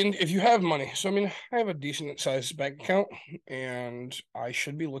 Look in if you have money. So I mean, I have a decent sized bank account, and I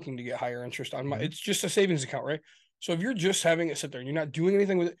should be looking to get higher interest on my. It's just a savings account, right? So if you're just having it sit there and you're not doing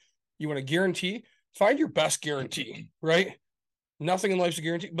anything with it, you want to guarantee. Find your best guarantee, right? Nothing in life's a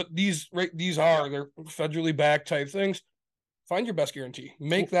guarantee, but these they're federally backed type things. Find your best guarantee.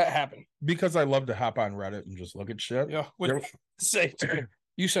 Make that happen. because I love to hop on Reddit and just look at shit. Yeah. There- Say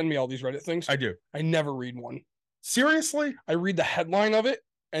you send me all these Reddit things. I do. I never read one. Seriously? I read the headline of it,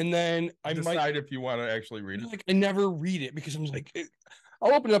 and then I Decide might if you want to actually read it. like I never read it because I'm like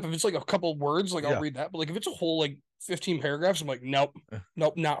I'll open it up if it's like a couple words, like Yeah. I'll read that. But like if it's a whole like 15 paragraphs, I'm like, nope,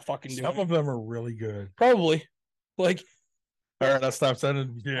 not fucking doing Some it. of them are really good. Probably. Like All right, I'll stop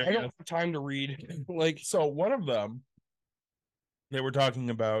sending. Yeah. I don't have time to read. Like So one of them, they were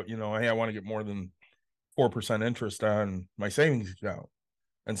talking about, you know, hey, I want to get more than 4% interest on my savings account.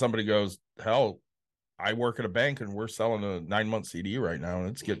 and somebody goes, hell, I work at a bank and we're selling a 9-month CD right now and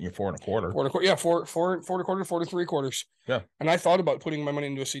it's getting you 4 1/4. 4 1/4, yeah, 4 1/4, 4 3/4. Yeah. And I thought about putting my money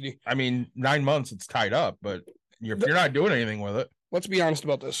into a CD. I mean, 9 months it's tied up, but if you're not doing anything with it. Let's be honest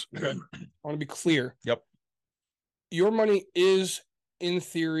about this. Okay. I want to be clear. Yep. Your money is, in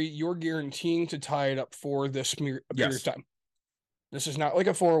theory, you're guaranteeing to tie it up for this period of time. This is not like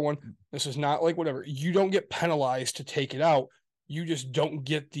a 401. This is not like whatever. You don't get penalized to take it out. You just don't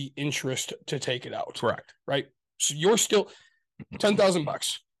get the interest to take it out. Correct. Right. So you're still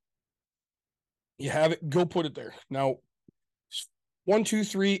 $10,000. You have it, go put it there. Now, 1, 2,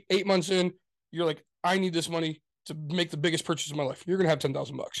 3, 8 months in, you're like, I need this money to make the biggest purchase of my life. You're going to have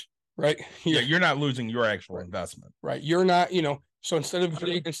 $10,000, right? You're not losing your actual investment. Right. You're not, so instead of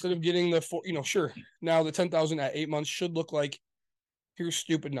getting the 4, sure. Now the 10,000 at 8 months should look like, here's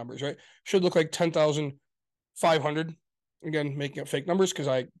stupid numbers, right? Should look like 10,500. Again, making up fake numbers because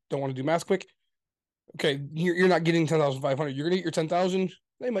I don't want to do math quick. Okay, you're not getting 10,500. You're gonna get your 10,000.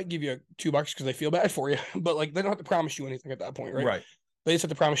 They might give you $2 because they feel bad for you, but like they don't have to promise you anything at that point, right? Right. They just have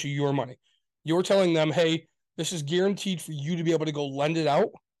to promise you your money. You're telling them, hey, this is guaranteed for you to be able to go lend it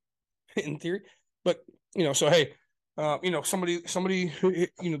out, in theory. But so hey, somebody,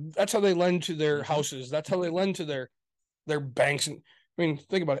 that's how they lend to their houses. That's how they lend to their banks. And I mean,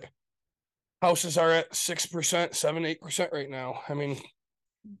 think about it. Houses are at 6%, 7-8% right now. I mean,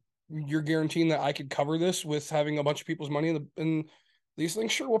 you're guaranteeing that I could cover this with having a bunch of people's money in these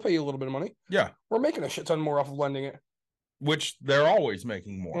things. Sure, we'll pay you a little bit of money. Yeah, we're making a shit ton more off of lending it, which they're always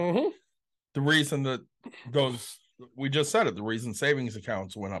making more. Mm-hmm. The reason that we just said it, the reason savings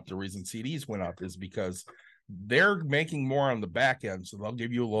accounts went up, the reason CDs went up is because they're making more on the back end, so they'll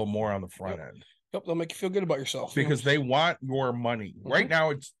give you a little more on the front end. Yep, they'll make you feel good about yourself because they want your money. Mm-hmm. Right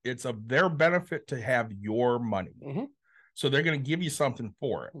now, it's of their benefit to have your money. Mm-hmm. So they're going to give you something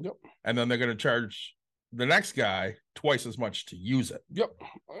for it. Yep. And then they're going to charge the next guy twice as much to use it. Yep.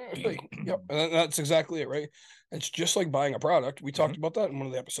 Yep. And that's exactly it, right? It's just like buying a product. We talked about that in one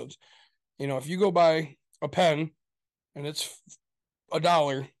of the episodes. If you go buy a pen and it's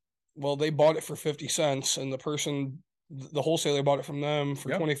 $1, well, they bought it for 50 cents and the wholesaler bought it from them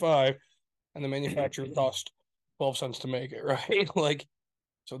for 25. And the manufacturer cost 12 cents to make it, right? Like,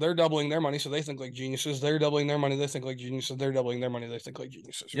 so they're doubling their money, so they think like geniuses. They're doubling their money, they think like geniuses. They're doubling their money, they think like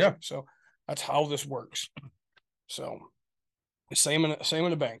geniuses. Right? Yeah. So that's how this works. So same in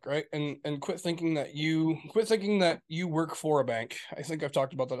a bank, right? And quit thinking that you work for a bank. I think I've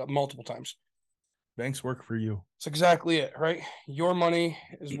talked about that multiple times. Banks work for you. That's exactly it, right? Your money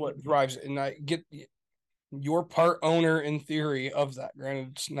is what drives it, and I get. You're part owner in theory of that.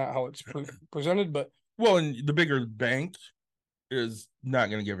 Granted, it's not how it's presented, but and the bigger bank is not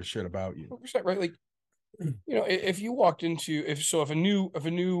going to give a shit about you, 100%, right? Like, if you walked into if a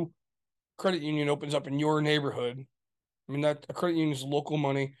new credit union opens up in your neighborhood, I mean that a credit union is local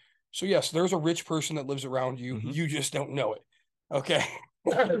money. So yes, there's a rich person that lives around you. Mm-hmm. You just don't know it, okay?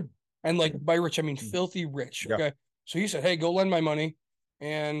 And like by rich, I mean filthy rich. Okay, yeah. So he said, "Hey, go lend my money."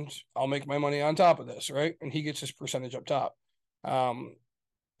 And I'll make my money on top of this, right? And he gets his percentage up top. And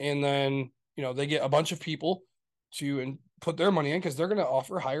then, they get a bunch of people to put their money in because they're going to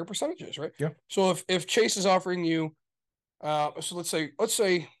offer higher percentages, right? Yeah. So if Chase is offering you, so let's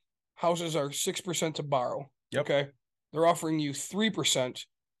say houses are 6% to borrow. Yep. Okay. They're offering you 3%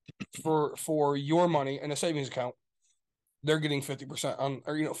 for your money in a savings account. They're getting 50% on,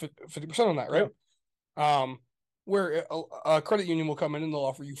 or 50% on that, right? Yep. Where a credit union will come in and they'll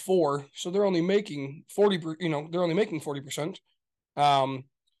offer you 4%, so they're only making 40%. They're only making 40%,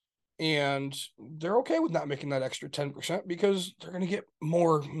 and they're okay with not making that extra 10% because they're going to get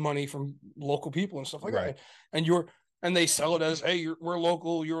more money from local people and stuff like that. And they sell it as, hey, we're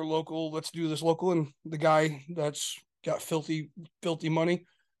local, you're local, let's do this local, and the guy that's got filthy money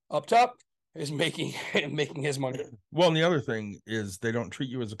up top is making his money. Well, and the other thing is they don't treat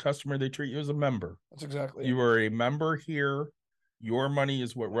you as a customer, they treat you as a member. That's exactly you are a member here. Your money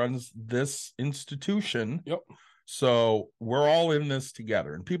is what runs this institution. Yep. So we're all in this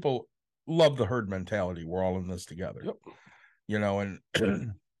together. And people love the herd mentality. We're all in this together. Yep.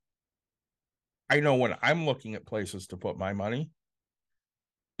 And I know when I'm looking at places to put my money,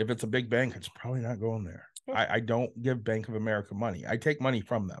 if it's a big bank, it's probably not going there. I don't give Bank of America money. I take money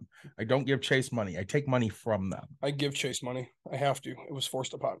from them. I don't give Chase money. I take money from them. I give Chase money. I have to. It was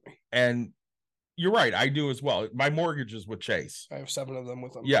forced upon me. And you're right. I do as well. My mortgage is with Chase. I have 7 of them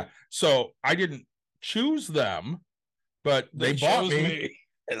with them. Yeah. So I didn't choose them, but they bought me.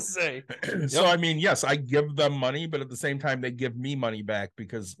 So, I mean, yes, I give them money, but at the same time, they give me money back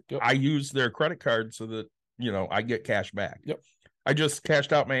because I use their credit card so that, I get cash back. Yep. I just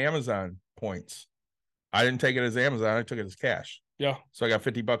cashed out my Amazon points. I didn't take it as Amazon. I took it as cash. Yeah. So I got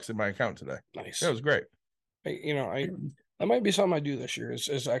 $50 in my account today. Nice. It was great. That might be something I do this year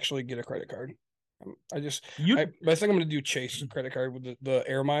is actually get a credit card. I think I'm going to do Chase credit card with the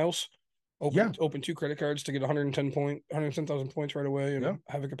air miles. Open 2 credit cards to get 110,000 points right away and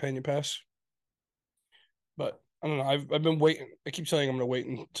have a companion pass. But I don't know. I've been waiting. I keep saying I'm going to wait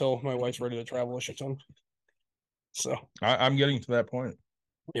until my wife's ready to travel a shit ton. So I'm getting to that point.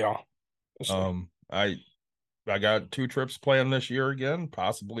 Yeah. I got 2 trips planned this year again,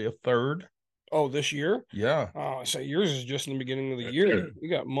 possibly a third. Oh, this year? Yeah. Oh, so yours is just in the beginning of the year. You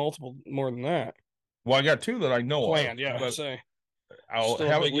got multiple more than that. Well, I got 2 that I know planned. Of, yeah, but say. I'll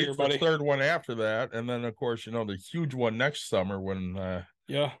have at least the third one after that, and then of course the huge one next summer when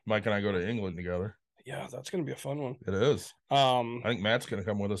Mike and I go to England together. Yeah, that's gonna be a fun one. It is. I think Matt's gonna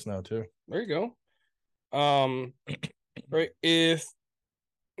come with us now too. There you go. Right, if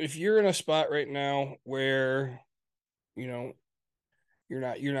you're in a spot right now where you're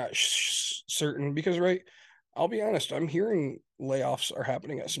not certain, because I'll be honest, I'm hearing layoffs are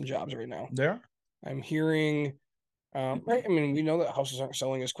happening at some jobs right now. Yeah, I'm hearing right. I mean, we know that houses aren't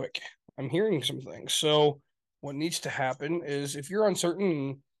selling as quick. I'm hearing some things. So what needs to happen is, if you're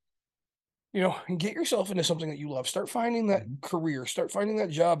uncertain, get yourself into something that you love. Start finding that career. Start finding that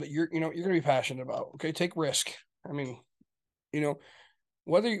job that you're going to be passionate about. Okay, take risk. I mean,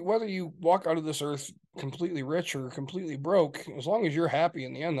 whether you walk out of this earth completely rich or completely broke, as long as you're happy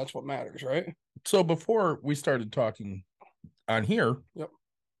in the end, that's what matters, right? So before we started talking on here,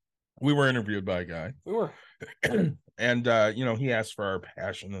 we were interviewed by a guy. We were. And he asked for our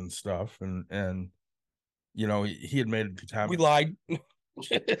passion and stuff, and he had made the comment. We lied.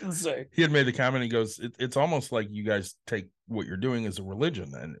 He had made the comment. He goes, "It's almost like you guys take what you're doing as a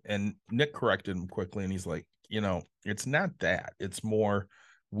religion." And Nick corrected him quickly, and he's like, "It's not that. It's more,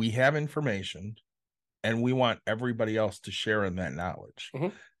 we have information, and we want everybody else to share in that knowledge."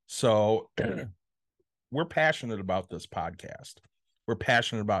 Mm-hmm. So we're passionate about this podcast. We're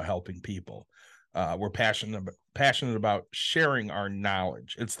passionate about helping people. We're passionate about sharing our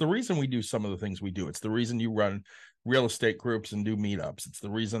knowledge. It's the reason we do some of the things we do. It's the reason you run real estate groups and do meetups. It's the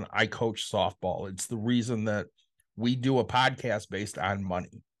reason I coach softball. It's the reason that we do a podcast based on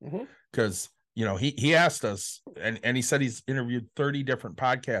money. Because he asked us, and he said he's interviewed 30 different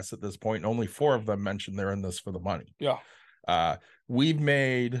podcasts at this point, and only 4 of them mentioned they're in this for the money. Yeah. We've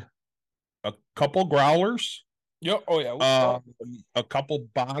made a couple growlers. Yep. Oh yeah. A couple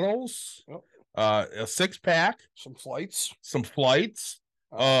bottles. Yep. A 6-pack. Some flights.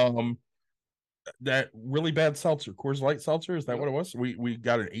 That really bad seltzer, Coors Light seltzer. Is that what it was? We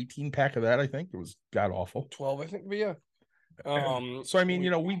got an 18-pack of that. I think it was god awful. 12, I think. But yeah. So I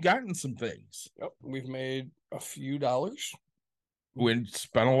mean, we've gotten some things. Yep. We've made a few dollars. We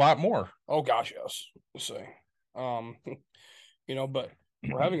spent a lot more. Oh gosh, yes. Say, but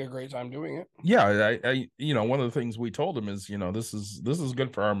we're having a great time doing it. Yeah, I one of the things we told him is, this is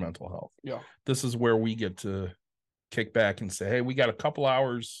good for our mental health. Yeah. This is where we get to kick back and say, hey, we got a couple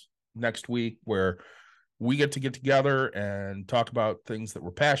hours next week where we get together and talk about things that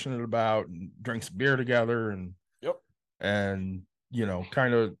we're passionate about and drink some beer together and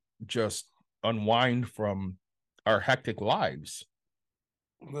kind of just unwind from our hectic lives.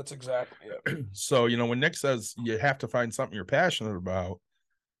 That's exactly it. So, when Nick says you have to find something you're passionate about,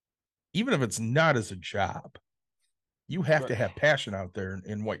 even if it's not as a job, you have to have passion out there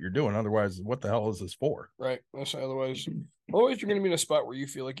in what you're doing. Otherwise, what the hell is this for? Right. Otherwise you're going to be in a spot where you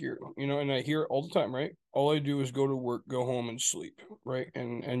feel like you're, and I hear it all the time, right? All I do is go to work, go home and sleep. Right.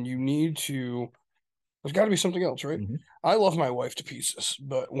 And you need to, there's got to be something else, right? Mm-hmm. I love my wife to pieces,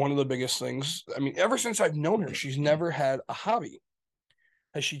 but one of the biggest things, I mean, ever since I've known her, she's never had a hobby.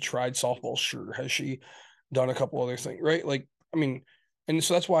 Has she tried softball? Sure. Has she done a couple other things? Right. Like, I mean, and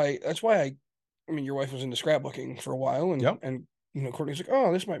so that's why I mean, your wife was into scrapbooking for a while, and Courtney's like,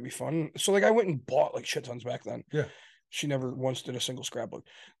 oh, this might be fun. So like, I went and bought like shit tons back then. Yeah. She never once did a single scrapbook.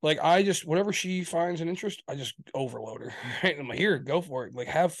 Like, whatever she finds an interest, I just overload her. Right. I'm like, here, go for it. Like,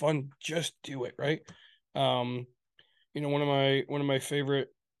 have fun. Just do it. Right. One of my favorite,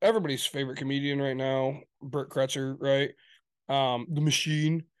 everybody's favorite comedian right now, Bert Kretzer. Right. The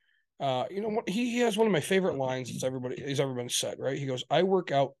Machine. He has one of my favorite lines he's ever been said, right? He goes, I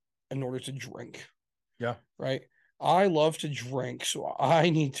work out in order to drink. Yeah. Right. I love to drink, so I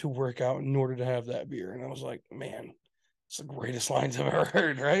need to work out in order to have that beer. And I was like, man, it's the greatest lines I've ever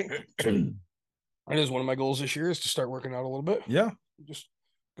heard, right? It is one of my goals this year is to start working out a little bit. Yeah. Just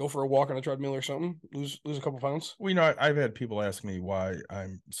go for a walk on a treadmill or something, lose a couple pounds. Well, I've had people ask me why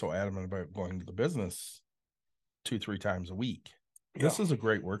I'm so adamant about going to the business 2-3 times a week. This is a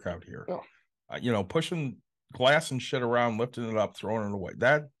great workout here. Yeah. Pushing glass and shit around, lifting it up, throwing it away.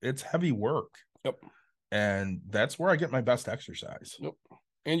 It's heavy work. Yep. And that's where I get my best exercise. Yep.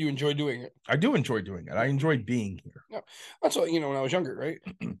 And you enjoy doing it. I do enjoy doing it. I enjoy being here. Yeah. That's what, when I was younger, right?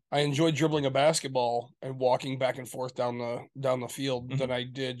 I enjoyed dribbling a basketball and walking back and forth down the field than I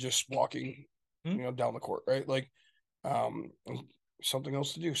did just walking, down the court, right? Like something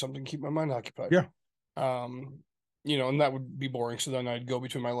else to do, something to keep my mind occupied. Yeah. And that would be boring. So then I'd go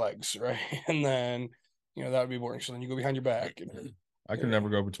between my legs, right? And then, that would be boring. So then you go behind your back. I can never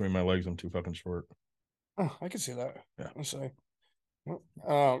go between my legs. I'm too fucking short. Oh, I can see that. Yeah. Let's say.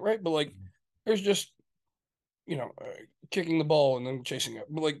 Right. But like, there's just, kicking the ball and then chasing it.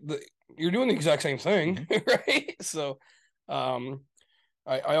 But like you're doing the exact same thing, right? So,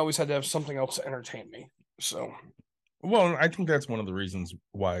 I always had to have something else to entertain me. So, well, I think that's one of the reasons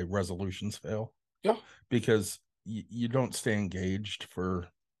why resolutions fail. Yeah. Because you don't stay engaged for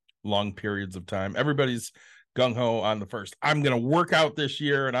long periods of time. Everybody's gung-ho on the first. I'm going to work out this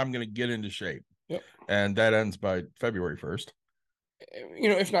year and I'm going to get into shape. Yep. And that ends by February 1st.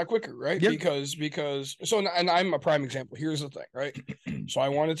 If not quicker, right? Yep. Because and I'm a prime example. Here's the thing, right? So I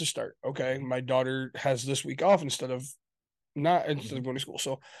wanted to start. Okay, my daughter has this week off instead of going to school.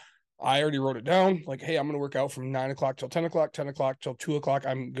 So I already wrote it down. Like, hey, I'm going to work out from 9 o'clock till 10 o'clock, 10 o'clock till 2 o'clock.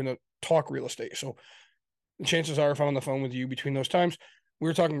 I'm going to talk real estate. So chances are, if I'm on the phone with you between those times,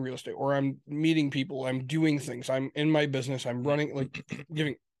 we're talking real estate, or I'm meeting people, I'm doing things, I'm in my business, I'm running, like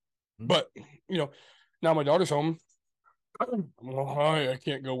giving. But now my daughter's home. Well, I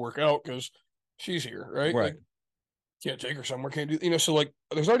can't go work out because she's here, right? Right. Like, can't take her somewhere, can't do, so like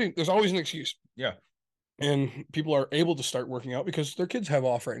there's always an excuse. Yeah. And people are able to start working out because their kids have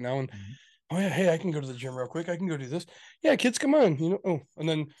off right now. And oh yeah, hey, I can go to the gym real quick. I can go do this. Yeah, kids, come on, and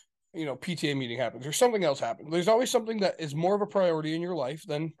then PTA meeting happens or something else happens. There's always something that is more of a priority in your life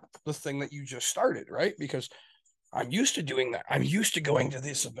than the thing that you just started, right? Because I'm used to doing that. I'm used to going to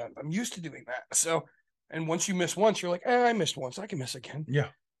this event. I'm used to doing that. So, and once you miss once, you're like, I missed once. I can miss again. Yeah.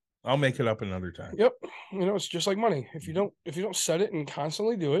 I'll make it up another time. Yep. It's just like money. If you don't set it and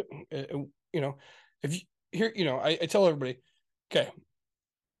constantly do it, if you here, I tell everybody, okay,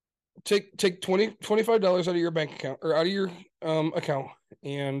 take $25 out of your bank account or out of your account,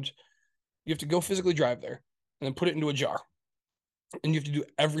 and you have to go physically drive there and then put it into a jar. And you have to do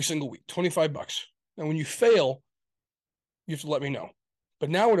it every single week, $25. And when you fail, you have to let me know. But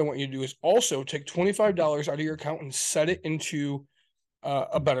now what I want you to do is also take $25 out of your account and set it into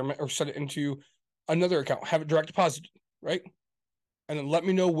a Betterment, or set it into another account, have it direct deposited, right? And then let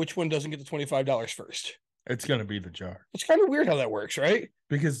me know which one doesn't get the $25 first. It's going to be the jar. It's kind of weird how that works, right?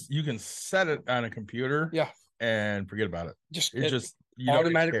 Because you can set it on a computer, and forget about it. Just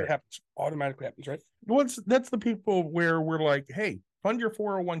automatically happens. Automatically happens, right? Well, that's the people where we're like, hey, fund your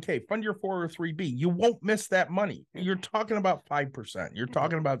 401k, fund your 403b. You won't miss that money. You're talking about 5%. You're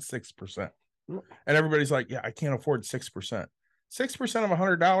talking about 6%. And everybody's like, yeah, I can't afford 6%. 6% of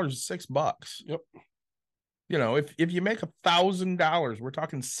 $100 is $6. Yep. If you make $1,000, we're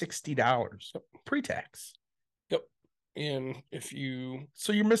talking $60 pre-tax. Yep. And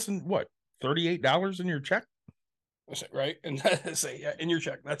so you're missing what, $38 in your check? That's it, right? And that's it, yeah, in your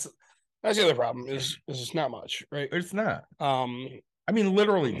check. That's the other problem is it's not much, right? It's not. I mean,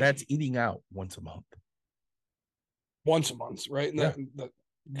 literally, that's eating out once a month. Once a month, right? And that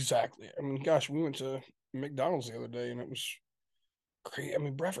exactly. I mean, gosh, we went to McDonald's the other day, and it was crazy. I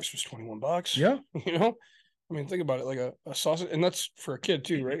mean, breakfast was $21. Yeah. I mean, think about it, like a sausage, and that's for a kid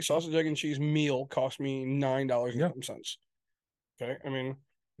too, right? Sausage, egg, and cheese meal cost me $9.00. Okay. I mean,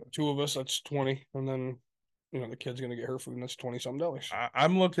 two of us, that's 20. And then, the kid's going to get her food, and that's $20-something.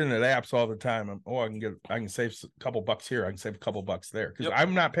 I'm looking at apps all the time. I can save a couple bucks here. I can save a couple bucks there. Because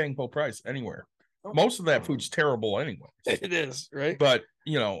I'm not paying full price anywhere. Most of that food's terrible anyway. It is, right? But,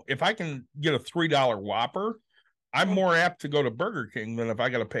 if I can get a $3 Whopper, I'm more apt to go to Burger King than if I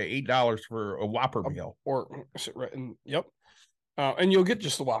got to pay $8 for a Whopper meal. Right. And and you'll get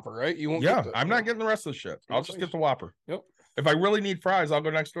just the Whopper, right? You won't. Yeah, I'm not getting the rest of the shit. I'll just get the Whopper. Yep. If I really need fries, I'll go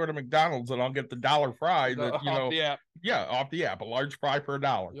next door to McDonald's and I'll get the $1 fry that, off the app. Yeah, off the app, a large fry for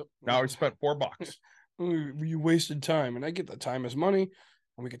 $1. Yep. Now I spent $4. You wasted time, and I get that time is money,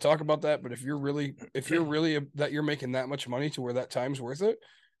 and we could talk about that. But if you're really that you're making that much money to where that time's worth it,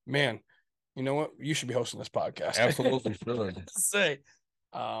 man, you know what? You should be hosting this podcast. Absolutely should. Say,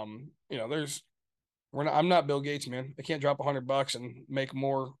 I'm not Bill Gates, man. I can't drop $100 and make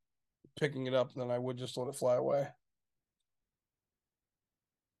more picking it up than I would just let it fly away.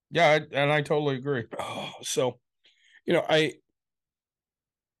 Yeah, and I totally agree. So, I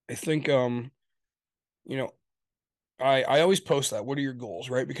think, I I always post that. What are your goals,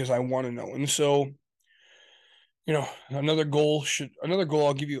 right? Because I want to know. And so, another goal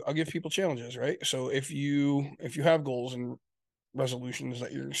I'll give people challenges, right? So if you have goals and resolutions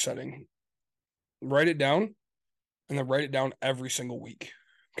that you're setting, write it down and then write it down every single week.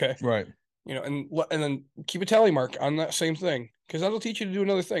 Okay. Right. And then keep a tally mark on that same thing, because that'll teach you to do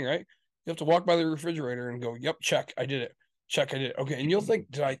another thing, right? You have to walk by the refrigerator and go, yep, check, I did it. Check, I did it. Okay. And you'll think,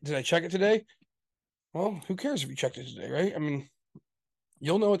 did I check it today? Well, who cares if you checked it today, right? I mean,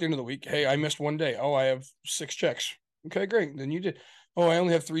 you'll know at the end of the week, hey, I missed one day. Oh, I have 6 checks. Okay, great. Then you did. Oh, I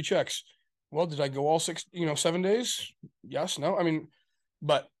only have 3 checks. Well, did I go all 6, 7 days? Yes, no. I mean,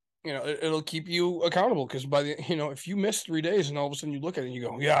 but it'll keep you accountable, because by the, if you miss 3 days and all of a sudden you look at it and you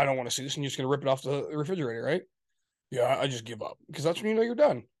go, yeah, I don't want to see this, and you're just going to rip it off the refrigerator, right? Yeah, I just give up, because that's when you know you're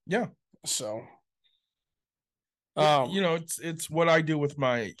done. Yeah. So, it's what I do with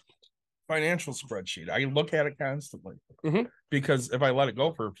my financial spreadsheet. I look at it constantly, because if I let it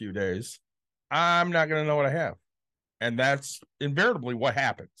go for a few days, I'm not going to know what I have, and that's invariably what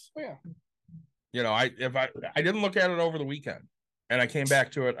happens. yeah. If I didn't look at it over the weekend and I came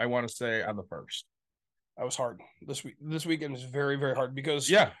back to it, I want to say on the 1st. That was hard this week. This weekend is very, very hard,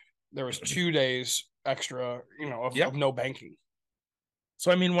 because there was 2 days extra, of no banking.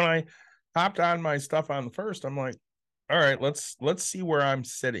 So I mean, when I hopped on my stuff on the 1st, I'm like, all right, let's see where I'm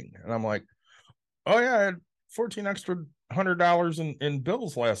sitting. And I'm like, oh yeah, I had $14 extra $100 in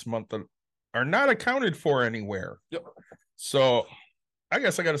bills last month that are not accounted for anywhere. Yep. So I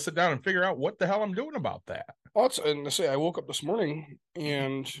guess I got to sit down and figure out what the hell I'm doing about that. Well, and to say, I woke up this morning,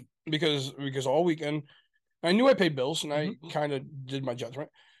 and because all weekend I knew I paid bills, and I kind of did my judgment.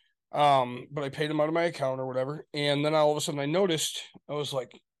 But I paid them out of my account or whatever. And then all of a sudden I noticed, I was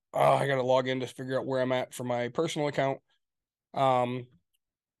like, oh, I got to log in to figure out where I'm at for my personal account. And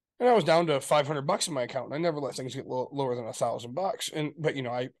I was down to $500 in my account, and I never let things get lower than $1,000. But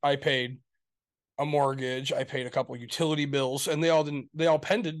I paid a mortgage, I paid a couple of utility bills, and they all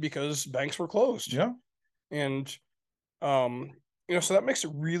pended because banks were closed. Yeah. And, so that makes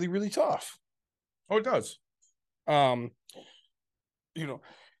it really, really tough. Oh, it does. So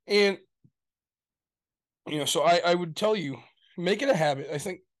I would tell you, make it a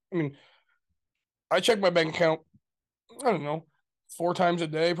habit. I check my bank account, I don't know, 4 times a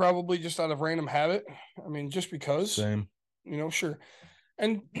day, probably, just out of random habit. Just because. Same. Sure.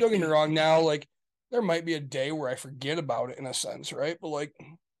 And don't get me wrong, now, like, there might be a day where I forget about it in a sense, right? But, like,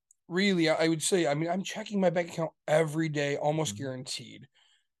 really, I would say, I'm checking my bank account every day, almost guaranteed.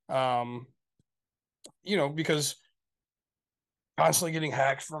 Because constantly getting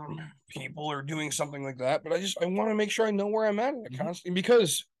hacked from people or doing something like that. But I want to make sure I know where I'm at constantly,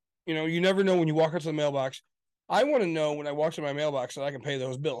 because, you never know when you walk up to the mailbox. I want to know when I walk to my mailbox that I can pay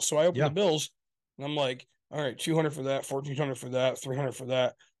those bills. So I open the bills and I'm like, all right, $200 for that, $1,400 for that, $300 for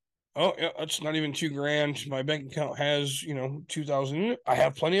that. Oh yeah, that's not even $2,000. My bank account has, $2,000. I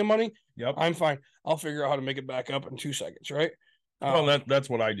have plenty of money. Yep. I'm fine. I'll figure out how to make it back up in 2 seconds. Right. Well, that's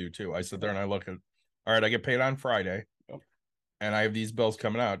what I do too. I sit there and I look at, all right, I get paid on Friday. Yep. And I have these bills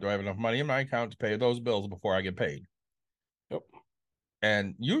coming out. Do I have enough money in my account to pay those bills before I get paid? Yep.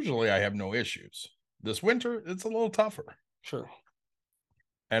 And usually I have no issues. This winter, it's a little tougher. Sure.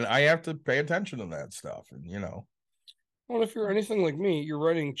 And I have to pay attention to that stuff. And, Well, if you're anything like me, you're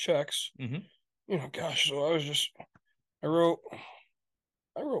writing checks. Gosh, so I wrote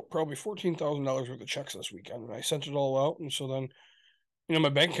probably $14,000 worth of checks this weekend, and I sent it all out. And so then, my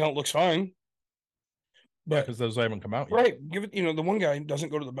bank account looks fine. But because those haven't come out yet. Right. Give it, the one guy doesn't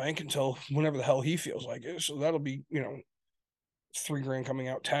go to the bank until whenever the hell he feels like it. So that'll be, $3,000 coming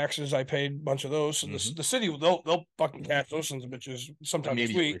out. Taxes, I paid a bunch of those. So the city, they'll fucking cash those sons of bitches sometime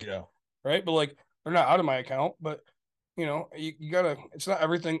this week. Yeah. Right. But, like, they're not out of my account, but you gotta, it's not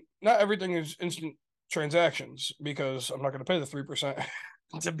everything is instant transactions, because I'm not going to pay the 3%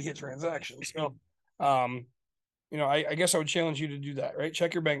 to be a transaction. So, I guess I would challenge you to do that, right?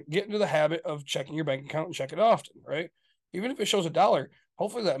 Check your bank, get into the habit of checking your bank account and check it often, right? Even if it shows $1,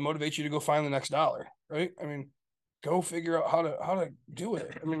 hopefully that motivates you to go find the next dollar, right? Go figure out how to do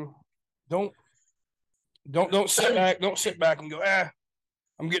it. Don't sit back and go,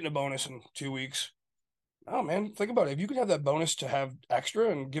 I'm getting a bonus in 2 weeks. Oh man, think about it. If you could have that bonus to have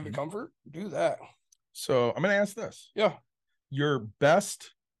extra and give it comfort, do that. So I'm going to ask this. Yeah. Your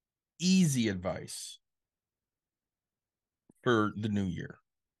best easy advice for the new year.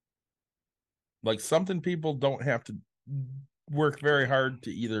 Like something people don't have to work very hard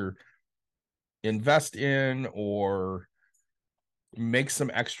to either invest in or make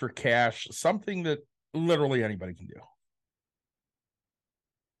some extra cash, something that literally anybody can do.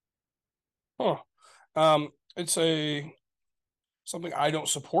 it's something I don't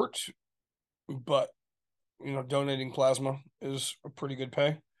support, but donating plasma is a pretty good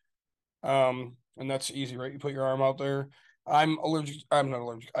pay. And that's easy, right? You put your arm out there. I'm not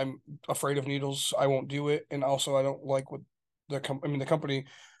allergic. I'm afraid of needles. I won't do it. And also I don't like what the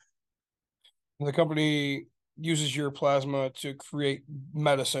company uses your plasma to create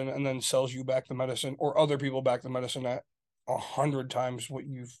medicine and then sells you back the medicine, or other people back the medicine at 100 times what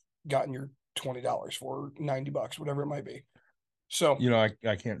you've gotten your $20 for, $90, whatever it might be. So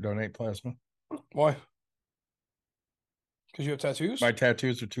I can't donate plasma. why? Because you have tattoos? My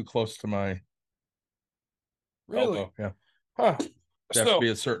tattoos are too close to my Really? elbow. Yeah. Huh. There has to be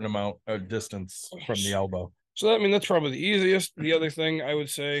a certain amount of distance from the elbow. So that's probably the easiest. The other thing I would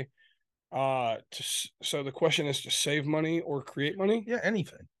say, so the question is to save money or create money? Yeah,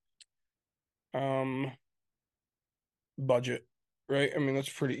 anything. Budget, right? That's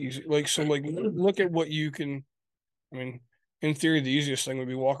pretty easy. Look at what you can. In theory, the easiest thing would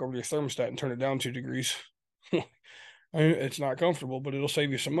be walk over to your thermostat and turn it down 2 degrees. It's not comfortable, but it'll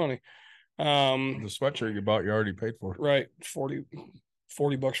save you some money. The sweatshirt you bought, you already paid for. Right. $40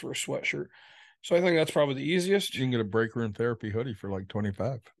 for a sweatshirt. So I think that's probably the easiest. You can get a break room therapy hoodie for like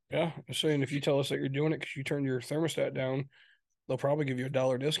 $25. Yeah. I'm saying if you tell us that you're doing it because you turned your thermostat down, they'll probably give you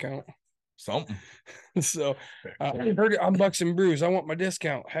 $1 discount. Something. So I heard it on Bucks and Brews. I want my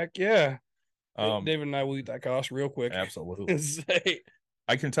discount. Heck yeah. David and I will eat that cost real quick. Absolutely.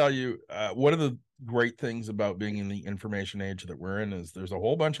 I can tell you, one of the great things about being in the information age that we're in is there's a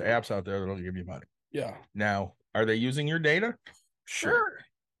whole bunch of apps out there that'll give you money. Yeah. Now, are they using your data? Sure.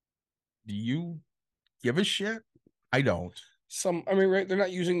 Do you give a shit? I don't. Right. They're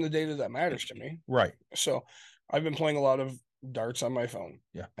not using the data that matters to me. Right. So I've been playing a lot of darts on my phone.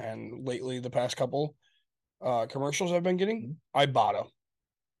 Yeah. And lately, the past couple commercials I've been getting, Ibotta.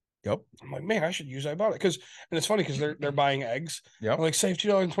 Yep. I'm like, man, I should use Ibotta. And it's funny because they're buying eggs. Yep. I'm like, save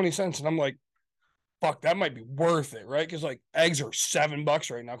 $2.20. And I'm like, fuck, that might be worth it, right? Because eggs are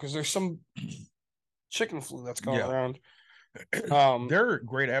 $7 right now because there's some chicken flu that's going around. There are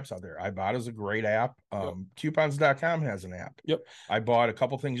great apps out there. Ibotta is a great app. Coupons.com has an app. Yep. I bought a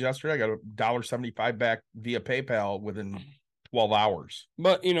couple things yesterday. I got $1.75 back via PayPal within 12 hours.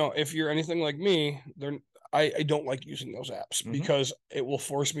 But if you're anything like me, I don't like using those apps because it will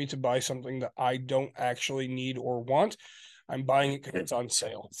force me to buy something that I don't actually need or want. I'm buying it because it's on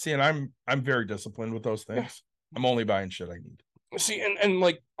sale. See, and I'm very disciplined with those things. Yeah. I'm only buying shit I need. See, and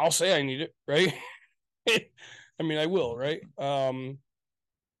I'll say I need it, right? I will, right?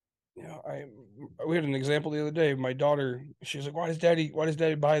 We had an example the other day. My daughter, she's like, why does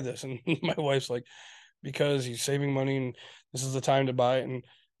daddy buy this? And my wife's like, because he's saving money and this is the time to buy it.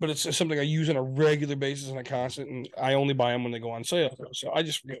 But it's something I use on a regular basis and a constant, and I only buy them when they go on sale. So I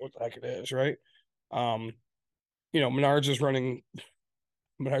just forget what the heck it is, right? Menards is running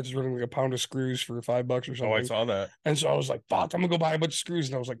like a pound of screws for $5 or something. Oh, I saw that. And so I was like, fuck, I'm gonna go buy a bunch of screws.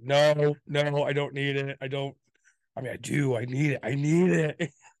 And I was like, no, I don't need it. I do. I need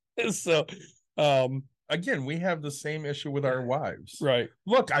it. So, again, we have the same issue with our wives. Right.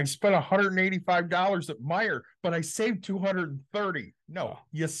 Look, I spent $185 at Meijer, but I saved $230. No,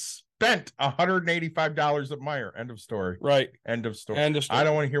 you spent $185 at Meijer. End of story. Right. End of story. I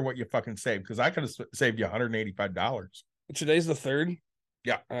don't want to hear what you fucking saved because I could have saved you $185. Today's the 3rd.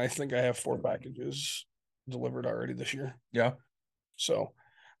 Yeah. And I think I have 4 packages delivered already this year. Yeah. So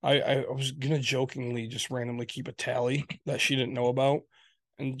I was going to jokingly just randomly keep a tally that she didn't know about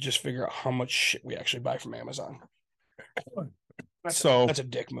and just figure out how much shit we actually buy from Amazon. That's a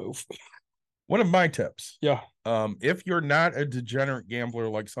dick move. One of my tips. Yeah. If you're not a degenerate gambler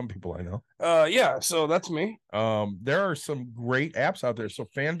like some people I know. Yeah, so that's me. There are some great apps out there. So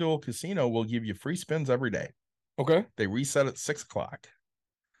FanDuel Casino will give you free spins every day. Okay. They reset at 6:00.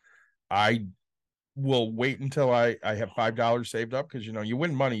 I will wait until I have $5 saved up because you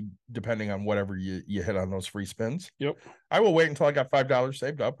win money depending on whatever you hit on those free spins. Yep. I will wait until I got $5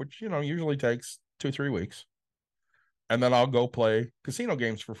 saved up, which usually takes 2-3 weeks. And then I'll go play casino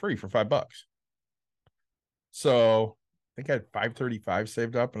games for free for $5. So I think I had $535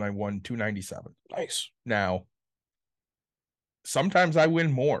 saved up and I won $297. Nice. Now, sometimes I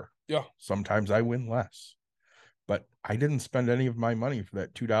win more. Yeah. Sometimes I win less. But I didn't spend any of my money for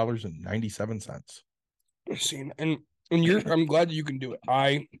that $2.97. See, and I'm glad that you can do it.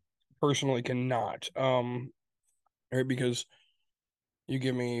 I personally cannot. Right, because you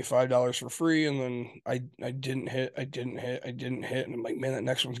give me $5 for free, and then I didn't hit, and I'm like, man, that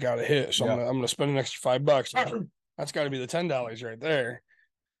next one's got to hit. So I'm gonna spend an extra $5. That's got to be the $10 right there,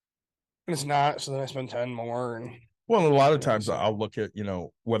 and it's not. So then I spend 10 more, and Well, a lot of Yeah, times so- I'll look at,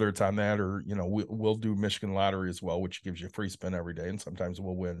 whether it's on that or, we'll do Michigan Lottery as well, which gives you a free spin every day. And sometimes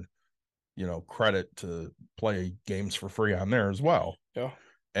we'll win, credit to play games for free on there as well. Yeah.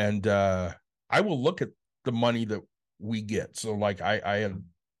 And I will look at the money that we get. So like I had,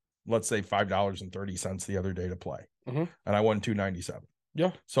 let's say $5.30 the other day to play, Mhm. and I won $2.97.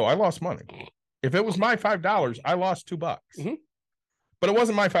 Yeah. So I lost money. If it was my $5, I lost $2. Mhm. But it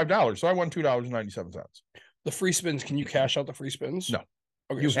wasn't my $5, so I won $2.97. The free spins, can you cash out the free spins? No.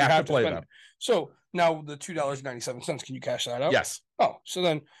 Okay, You so have to play spend them. it. So now the $2.97, can you cash that out? Yes. Oh, so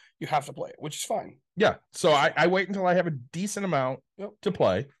then you have to play it, which is fine. Yeah. So I wait until I have a decent amount Yep. to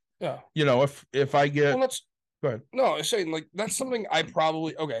play. Yeah. If I get Well, that's go ahead. no, I'm saying like that's something I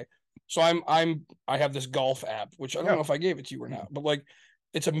probably okay. So I have this golf app, which I don't Yeah. know if I gave it to you or not, but like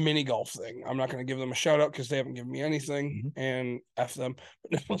it's a mini golf thing. I'm not going to give them a shout out because they haven't given me anything, and f them.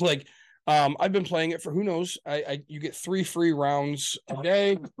 But like, I've been playing it for who knows. You get 3 free rounds a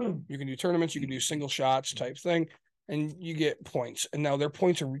day. You can do tournaments. You can do single shots type thing, and you get points. And now their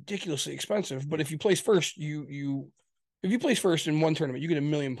points are ridiculously expensive. But if you place first, if you place first in one tournament, you get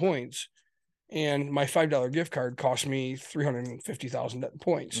 1,000,000 points. And my $5 gift card cost me 350,000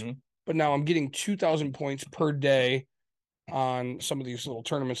 points. Mhm. But now I'm getting 2,000 points per day on some of these little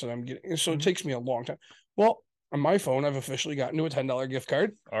tournaments that I'm getting. And so it takes me a long time. Well, on my phone, I've officially gotten to a $10 gift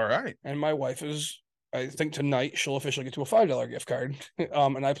card. All right. And my wife is, I think tonight she'll officially get to a $5 gift card.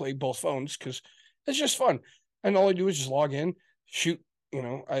 And I play both phones because it's just fun. And all I do is just log in, shoot.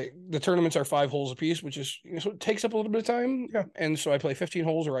 The tournaments are 5 holes apiece, which is so it takes up a little bit of time. Yeah. And so I play 15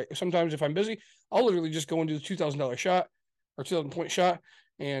 holes, or sometimes if I'm busy, I'll literally just go and do the $2,000 shot or 2,000 point shot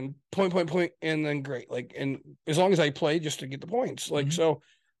and point, and then great. Like, and as long as I play just to get the points, like so.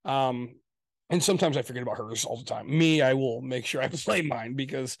 And sometimes I forget about hers all the time. Me, I will make sure I play mine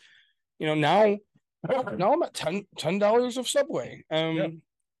because, now I'm at $10 of Subway.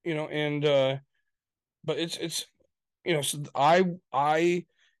 But it's. So I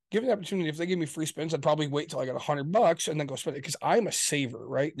given the opportunity, if they give me free spins, I'd probably wait till I got $100 and then go spend it because I'm a saver,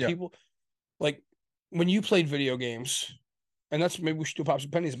 right? Yeah. People like when you played video games, and that's maybe we should do pops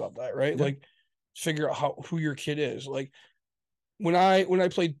and pennies about that, right? Yeah. Like figure out who your kid is. Like when I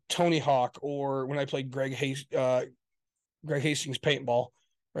played Tony Hawk or when I played Greg Hastings paintball,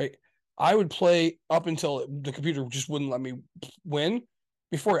 right? I would play up until the computer just wouldn't let me win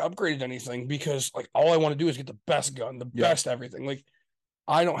before I upgraded anything because like all I want to do is get the best gun, the best everything. Like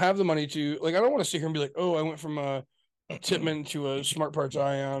I don't have the money to I don't want to sit here and be like, oh, I went from a Tippmann to a Smart Parts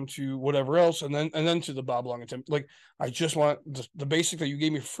Ion to whatever else, and then to the Bob Long and Tim. Like I just want the basic that you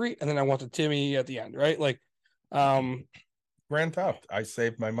gave me for free, and then I want the Timmy at the end, right? Like, Grand Theft. I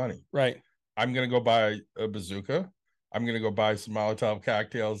saved my money. right. I'm gonna go buy a bazooka. I'm gonna go buy some Molotov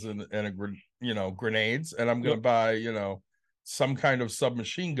cocktails and grenades, and I'm gonna buy some kind of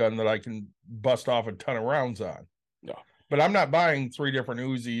submachine gun that I can bust off a ton of rounds on. No. But I'm not buying 3 different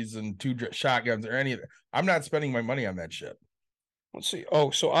Uzis and 2 shotguns or any of that. I'm not spending my money on that shit. Let's see.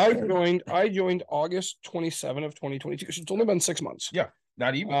 Oh, so I joined August 27 of 2022. So it's only been 6 months. Yeah,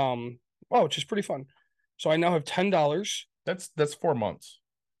 not even. Which is pretty fun. So I now have $10. That's 4 months.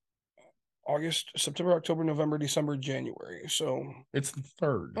 August, September, October, November, December, January. So It's the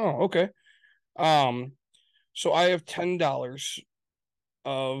 3rd. oh, okay. So I have $10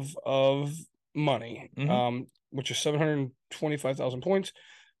 of money, which is 725,000 points.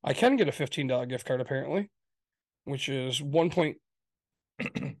 I can get a $15 gift card apparently, which is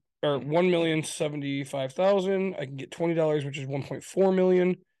 1,075,000. I can get $20, which is 1.4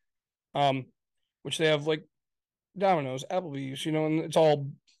 million. Which they have like Domino's, Applebee's, and it's all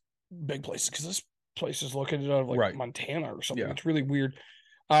big places because this place is located out of like Montana or something. Yeah. It's really weird.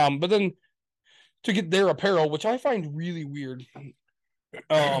 But then to get their apparel, which I find really weird,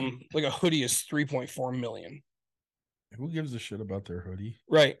 like a hoodie is 3.4 million. Who gives a shit about their hoodie?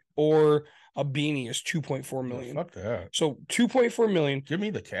 Right. Or a beanie is 2.4 million. Fuck that. So 2.4 million. Give me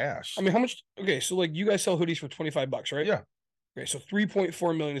the cash. I mean, how much? Okay, so like you guys sell hoodies for $25, right? Yeah. Okay, so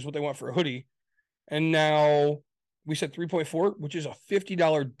 3.4 million is what they want for a hoodie. And now we said 3.4, which is a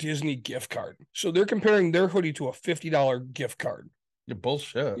 $50 Disney gift card. So they're comparing their hoodie to a $50 gift card. You're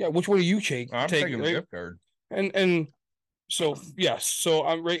bullshit. Yeah, which one do you take? I'm taking the right? gift card. And so yes, so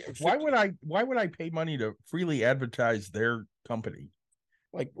I'm right. Why would I pay money to freely advertise their company?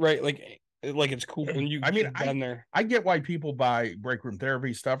 Like it's cool when you've been there. I get why people buy break room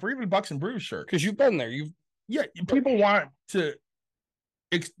therapy stuff or even Bucks and Brews shirt. Because you've been there. People want to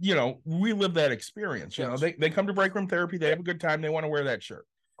relive that experience. Yes. They come to break room therapy, they have a good time, they want to wear that shirt.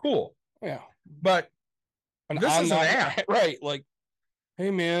 Cool. Yeah. But And this is an app. Right. Like,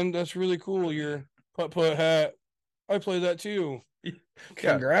 hey man, that's really cool. Your putt hat. I play that too. Yeah.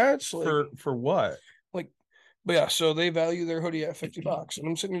 Congrats. Like, For what? but yeah, so they value their hoodie at $50. And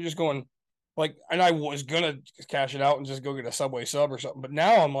I'm sitting there just going, like, and I was gonna cash it out and just go get a Subway sub or something. But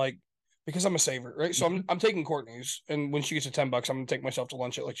now I'm like, because I'm a saver, right? So I'm taking Courtney's, and when she gets to $10, I'm gonna take myself to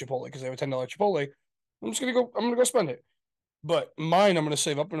lunch at like Chipotle because they have a $10 Chipotle. I'm gonna go spend it. But mine, I'm gonna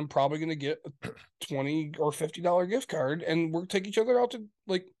save up, and I'm probably gonna get a $20 or $50 gift card, and we'll take each other out to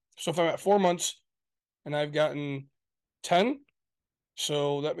like. So if I'm at 4 months, and I've gotten 10,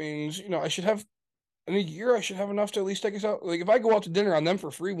 so that means I should have. In a year, I should have enough to at least take us out. Like if I go out to dinner on them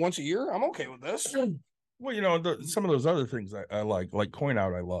for free once a year, I'm okay with this. Well, some of those other things I like Coin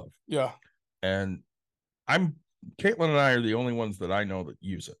Out, I love. Yeah. And Caitlin and I are the only ones that I know that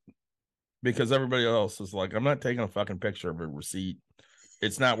use it, because everybody else is like, I'm not taking a fucking picture of a receipt.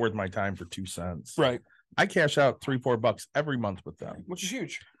 It's not worth my time for 2 cents. Right. I cash out $3-4 every month with them, Which is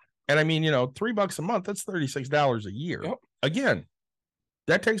huge. and I mean, $3 a month, that's $36 a year. Yep. Again,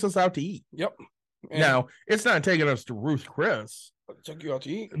 that takes us out to eat. Yep. And Now it's not taking us to Ruth Chris, it took you out to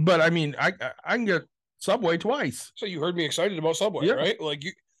eat. but I mean, I can get Subway twice. So you heard me excited about Subway, Yeah. right? Like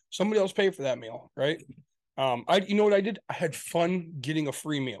somebody else paid for that meal, right? You know what I did? I had fun getting a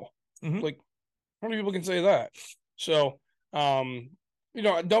free meal. Mhm. Like, how many people can say that? So, don't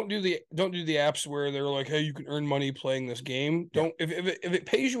do the apps where they're like, hey, you can earn money playing this game. Don't if it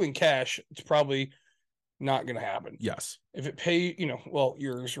pays you in cash, it's probably not going to happen. Yes. If it pay,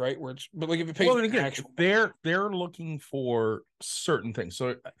 yours, right? But like if it pays Well, you and again, actual, they're looking for certain things.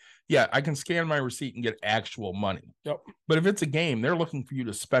 So yeah, I can scan my receipt and get actual money. Yep. But if it's a game, they're looking for you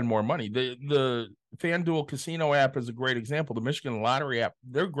to spend more money. The FanDuel Casino app is a great example. The Michigan Lottery app,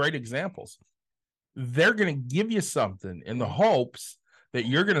 they're great examples. They're going to give you something in the hopes that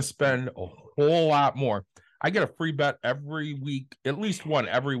you're going to spend a whole lot more. I get a free bet every week, at least one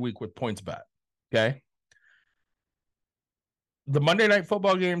every week with PointsBet. Okay. The Monday night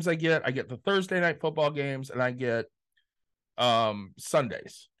football games I get the Thursday night football games, and I get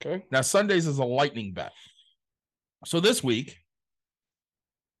Sundays. okay. Now Sundays is a lightning bet. So this week,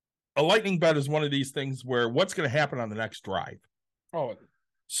 a lightning bet is one of these things where what's going to happen on the next drive. Oh,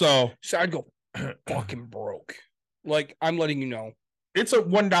 So so I'd go fucking broke. Like I'm letting you know. it's a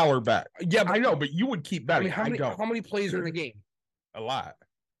 $1 bet. Yeah, I know, but you would keep I betting. mean, how many plays are in the game? A lot.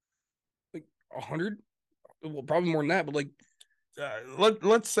 Like 100? Well, probably more than that. But like,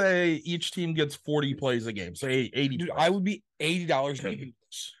 Let's say each team gets 40 plays a game. So 80. dude, plays. I would be $80.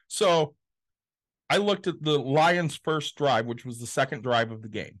 So I looked at the Lions' first drive, which was the second drive of the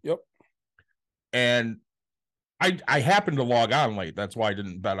game. Yep. And I happened to log on late. That's why I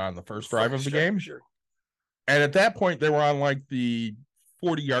didn't bet on the first drive of the game. Sure. And at that point, they were on like the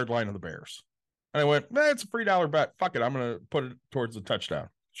 40-yard line of the Bears. And I went, it's a $3 bet. Fuck it. I'm going to put it towards the touchdown.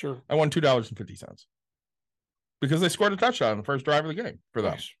 Sure. I won $2.50 because they scored a touchdown on the first drive of the game for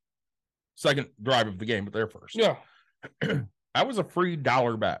them. Nice. Second drive of the game, but they're first. Yeah. That was a free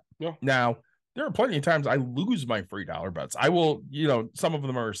 $1 bet. Yeah. Now, there are plenty of times I lose my free $1 bets. I will, some of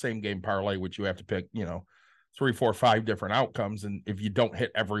them are same game parlay, which you have to pick, 3, 4, 5 different outcomes. And if you don't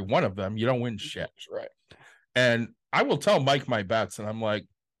hit every one of them, you don't win shit. Right. And I will tell Mike my bets, and I'm like,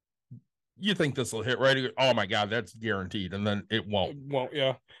 you think this will hit right? He goes, oh my God, that's guaranteed. And then it won't. Well,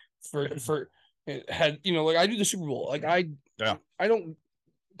 yeah. For it had, like I do the Super Bowl. Like I don't,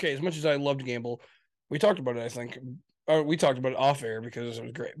 okay, as much as I love to gamble, we talked about it, I think. We talked about it off air because it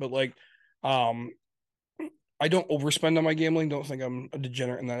was great. But like, I don't overspend on my gambling. Don't think I'm a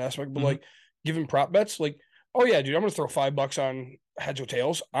degenerate in that aspect. But like, giving prop bets, like, oh yeah, dude, I'm gonna throw $5 on heads or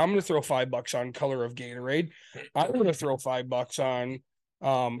tails. I'm gonna throw $5 on color of Gatorade. I'm gonna throw $5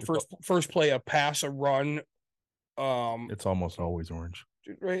 on first play, a pass, a run. It's almost always orange.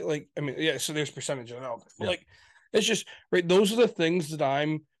 Right, like I mean, yeah. So there's percentages out. Yeah. Like, it's just right. Those are the things that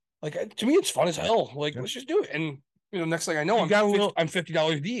I'm like. To me, it's fun as hell. Like, let's just do it. And next thing I know, I'm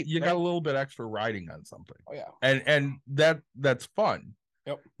 $50 deep. You got a little bit extra riding on something. Oh yeah, and that's fun.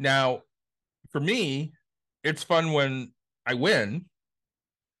 Yep. Now, for me, it's fun when I win,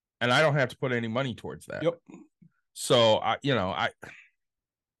 and I don't have to put any money towards that. Yep. So I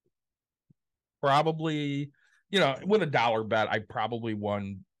probably, with a $1 bet, I probably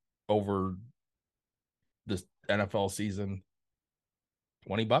won over this NFL season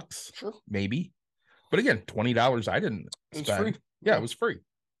 $20, sure, maybe. But again, $20 I didn't spend. It's free. Yeah, it was free.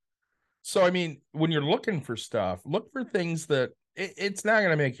 So I mean, when you're looking for stuff, look for things that it's not going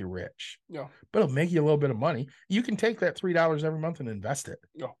to make you rich. Yeah, but it'll make you a little bit of money. You can take that $3 every month and invest it.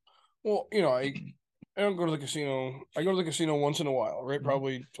 Yeah. Well, I don't go to the casino. I go to the casino once in a while, right?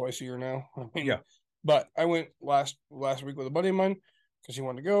 Probably twice a year now. I mean, Yeah. But I went last week with a buddy of mine because he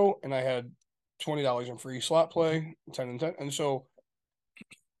wanted to go, and I had $20 in free slot play, 10 and 10. And so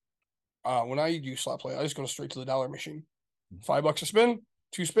when I do slot play, I just go straight to the dollar machine. $5 a spin,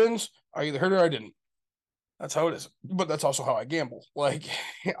 2 spins. I either hit or I didn't. That's how it is. But that's also how I gamble. Like,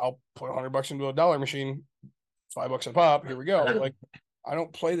 I'll put $100 into a dollar machine, $5 a pop. Here we go. Like, I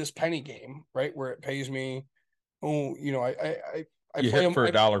don't play this penny game, right? Where it pays me. Oh, you know, I you play hit them for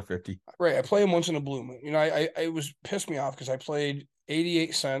 $1.50. Right. I play them once in a blue moon. You know, I was pissed me off because I played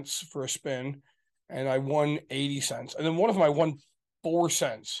 88 cents for a spin and I won 80 cents. And then one of them I won 4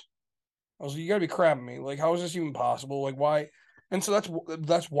 cents. I was like, you gotta be crapping me. Like, how is this even possible? Like, why? And so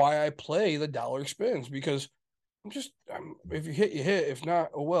that's why I play the dollar spins, because if you hit, you hit. If not,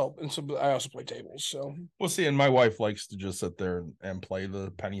 oh well. And so I also play tables. So Well, see, and my wife likes to just sit there and play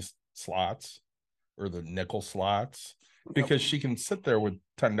the penny slots or the nickel slots because she can sit there with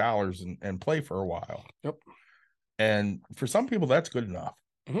 $10 and play for a while. Yep. And for some people, that's good enough.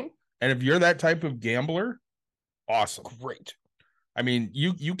 Mhm. And if you're that type of gambler, awesome. Great. I mean,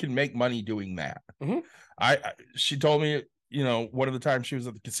 you can make money doing that. Mhm. She told me, you know, one of the times she was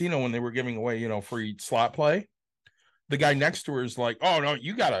at the casino when they were giving away, you know, free slot play. The guy next to her is like, "Oh no,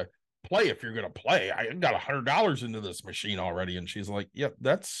 you gotta play if you're gonna play. I got $100 into this machine already." And she's like, "Yep,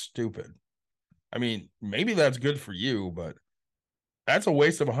 that's stupid. I mean, maybe that's good for you, but that's a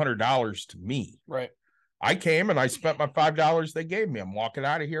waste of $100 to me." Right. I came and I spent my $5 they gave me. I'm walking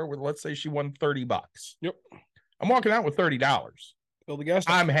out of here with, let's say she won $30. Yep. I'm walking out with $30. Fill the gas.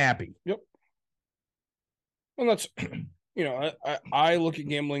 I'm happy. Yep. And that's, you know, I look at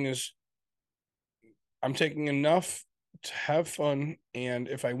gambling as I'm taking enough to have fun, and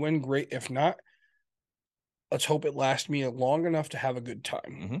if I win, great. If not, let's hope it lasts me long enough to have a good time.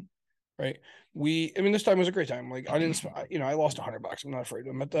 Mhm. Right? I mean, this time was a great time. Like, I didn't, you know, I lost $100. I'm not afraid to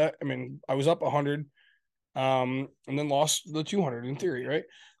admit that. I mean, I was up 100, and then lost the 200 in theory, right?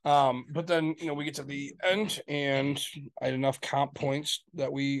 But then, you know, we get to the end, and I had enough comp points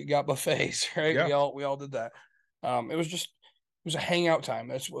that we got buffets, right? Yeah. We all did that. It was a hangout time.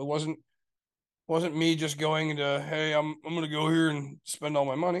 It wasn't me just going into, hey, I'm gonna go here and spend all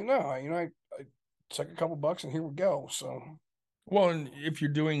my money. No, you know, I took a couple bucks and here we go. So, Well, and if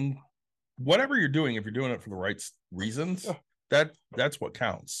you're doing whatever you're doing, if you're doing it for the right reasons, Yeah. that's what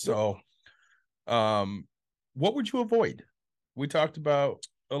counts. So, what would you avoid? We talked about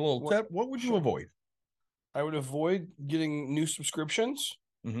a little tip. What would you Sure. avoid? I would avoid getting new subscriptions.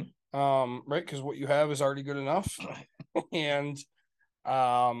 Mhm. Right, because what you have is already good enough. And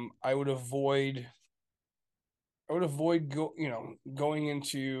I would avoid going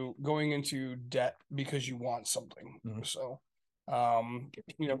into debt because you want something. Mhm. So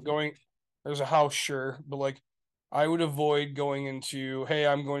you know, there's a house, sure, but like, I would avoid going into, hey,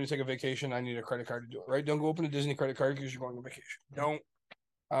 I'm going to take a vacation, I need a credit card to do it, right? Don't go open a Disney credit card because you're going on vacation. Don't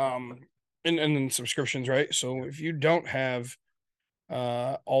and then subscriptions, right? So if you don't have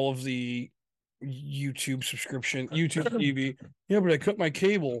all of the YouTube subscription, YouTube TV, yeah, but I cut my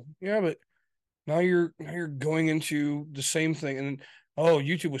cable. Yeah, but now you're going into the same thing, and oh,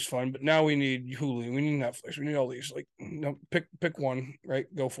 YouTube was fun, but now we need Hulu, we need Netflix, we need all these. Like, no, pick one, right?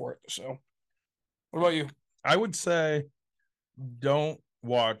 Go for it. So, what about you? I would say don't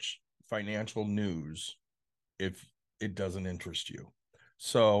watch financial news if it doesn't interest you.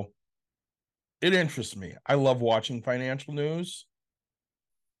 So it interests me. I love watching financial news.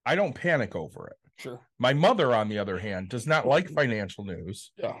 I don't panic over it. Sure. My mother, on the other hand, does not like financial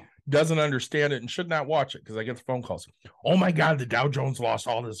news, Yeah. doesn't understand it, and should not watch it because I get the phone calls. Oh my God, the Dow Jones lost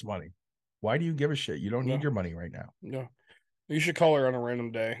all this money. Why do you give a shit? You don't need No. your money right now. Yeah. You should call her on a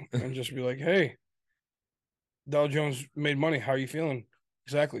random day and just be like, hey, Dow Jones made money. How are you feeling?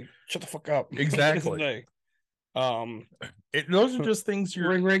 Exactly. Shut the fuck up. Exactly. Today. Those are just things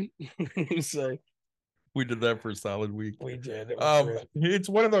Ring ring. Say we did that for a solid week. we did. It was great. It's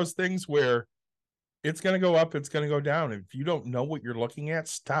one of those things where it's going to go up, it's going to go down. If you don't know what you're looking at,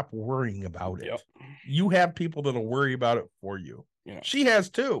 stop worrying about it. Yep. You have people that'll worry about it for you. You know. She has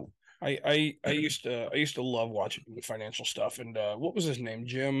too. I used to love watching the financial stuff. And what was his name?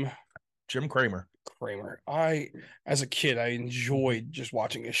 Jim Cramer. As a kid, I enjoyed just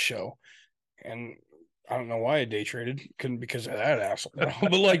watching his show, and I don't know why I day traded, couldn't because of that asshole.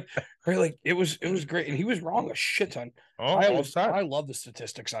 But like, right, like it was great, and he was wrong a shit ton. I love the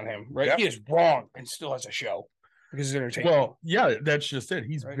statistics on him. Right, Yep. He is wrong and still has a show because he's entertaining. Well, yeah, that's just it.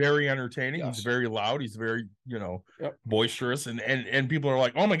 He's Right. very entertaining. Yes. He's very loud. He's very, Yep. boisterous, and people are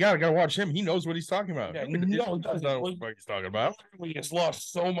like, "Oh my God, I gotta watch him. He knows what he's talking about." Yeah, No, he doesn't know what he's talking about. He has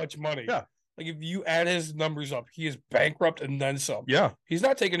lost so much money. Yeah. Like, if you add his numbers up, he is bankrupt and then some. Yeah, He's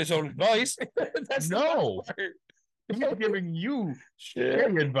not taking his own advice. That's the No. best part. he's giving you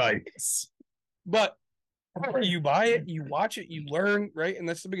shit advice. But you buy it, you watch it, you learn, right? And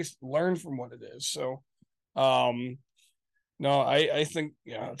that's the biggest learn from what it is. So, no, I think,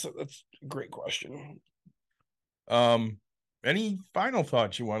 yeah, that's a great question. Any final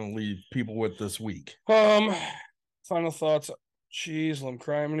thoughts you want to leave people with this week? Final thoughts. Jeez,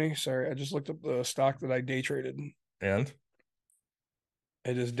 Limcriminy. Sorry, I just looked up the stock that I day traded. And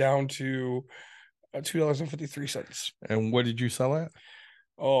it is down to $2.53. And what did you sell at?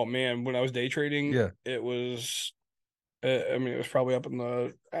 Oh man, when I was day trading, Yeah, it was. I mean, it was probably up in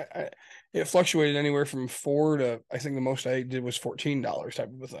the. It fluctuated anywhere from $4 to, I think the most I did was $14 type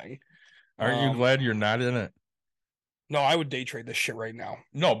of a thing. Aren't you glad you're not in it? No, I would day trade this shit right now.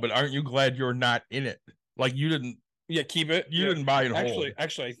 No, but aren't you glad you're not in it? Like you didn't. Yeah, keep it. You didn't buy and hold.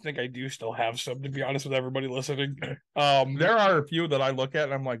 Actually, I think I do still have some, to be honest with everybody listening. There are a few that I look at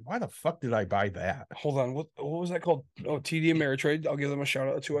and I'm like, why the fuck did I buy that? Hold on, what was that called? Oh, TD Ameritrade. I'll give them a shout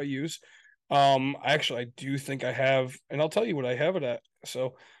out. That's who I use. I do think I have, and I'll tell you what I have it at.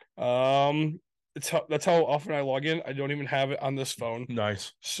 So, that's how often I log in. I don't even have it on this phone.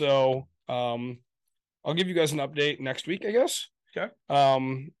 Nice. So, I'll give you guys an update next week, I guess. Okay.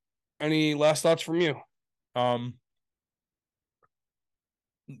 Any last thoughts from you?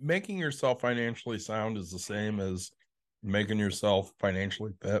 Making yourself financially sound is the same as making yourself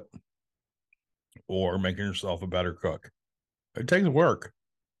financially fit or making yourself a better cook. It takes work.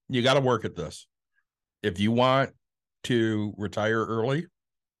 You got to work at this. If you want to retire early,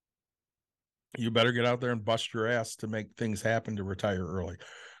 you better get out there and bust your ass to make things happen to retire early.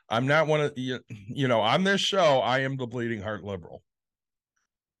 I'm not one of on this show, I am the bleeding heart liberal.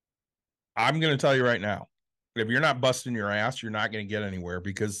 I'm going to tell you right now, if you're not busting your ass, you're not going to get anywhere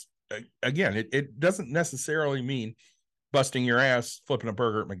because, again, it doesn't necessarily mean busting your ass flipping a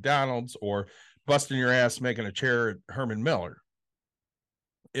burger at McDonald's or busting your ass making a chair at Herman Miller.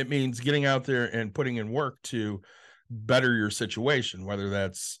 It means getting out there and putting in work to better your situation, whether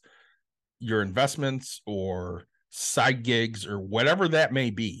that's your investments or side gigs or whatever that may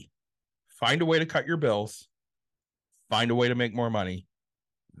be. Find a way to cut your bills. Find a way to make more money.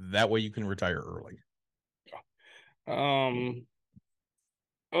 That way you can retire early.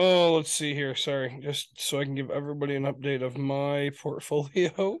 Let's see here. Sorry, just so I can give everybody an update of my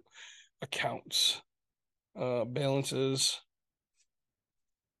portfolio accounts, balances,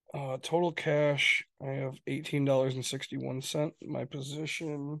 total cash. I have $18.61. My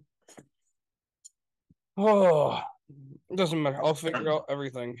position. Oh, it doesn't matter. I'll figure out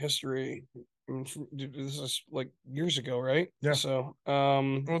everything. History. I mean, this is like years ago, right? Yeah. So,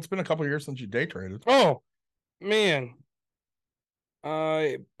 well, it's been a couple of years since you day traded. Oh, man.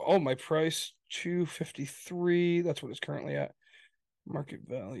 My price $2.53. That's what it's currently at. Market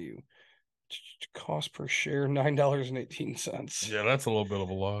value. Cost per share $9.18. Yeah, that's a little bit of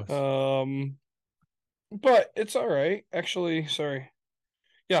a loss. But it's all right. Actually, sorry.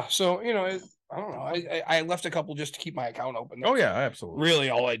 Yeah, so I don't know. I left a couple just to keep my account open. Oh yeah, absolutely. Really,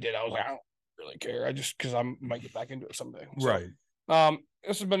 all I did, I was like, I don't really care. I just because I might get back into it someday. So, right.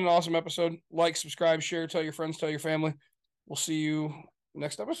 This has been an awesome episode. Like, subscribe, share, tell your friends, tell your family. We'll see you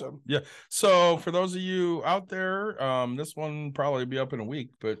next episode. Yeah. So for those of you out there, this one probably be up in a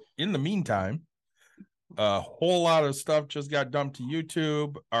week, but in the meantime, a whole lot of stuff just got dumped to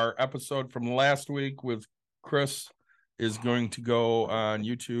YouTube. Our episode from last week with Chris is going to go on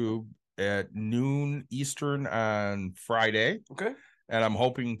YouTube at noon Eastern on Friday. Okay. And I'm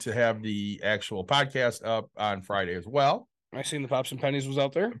hoping to have the actual podcast up on Friday as well. I seen the Pops and Pennies was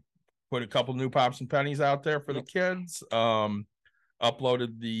out there. Put a couple new Pops and Pennies out there for the kids.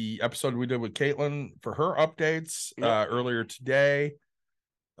 Uploaded the episode we did with Caitlin for her updates earlier today.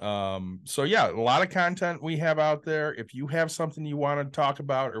 So yeah, a lot of content we have out there. If you have something you want to talk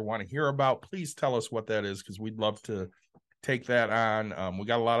about or want to hear about, please tell us what that is, because we'd love to take that on. We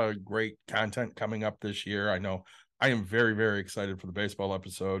got a lot of great content coming up this year. I know I am very, very excited for the baseball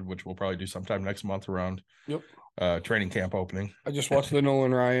episode, which we'll probably do sometime next month around training camp opening. I just watched the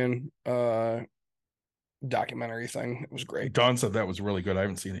Nolan Ryan documentary thing. It was great. Dawn said that was really good. I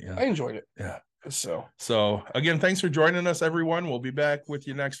haven't seen it yet. I enjoyed it. Yeah. So again, thanks for joining us, everyone. We'll be back with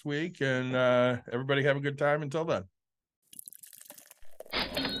you next week, and everybody have a good time until then.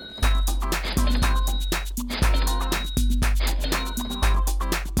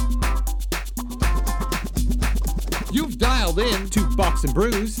 You've dialed in To Box and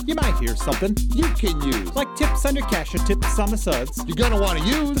Brews, you might hear something you can use. like tips on your cash or tips on the suds. You're going to want to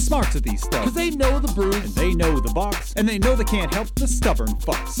The use smarts of these because stuff. they know the And brews. they know the box, and they know they can't help the stubborn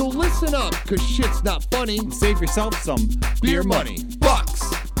fucks. So listen up, because shit's not funny. Save yourself some Beer money, bucks,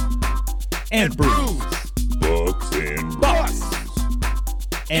 and brews. Bucks and bucks,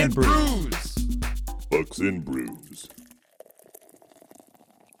 And brews. brews. Bucks and Brews.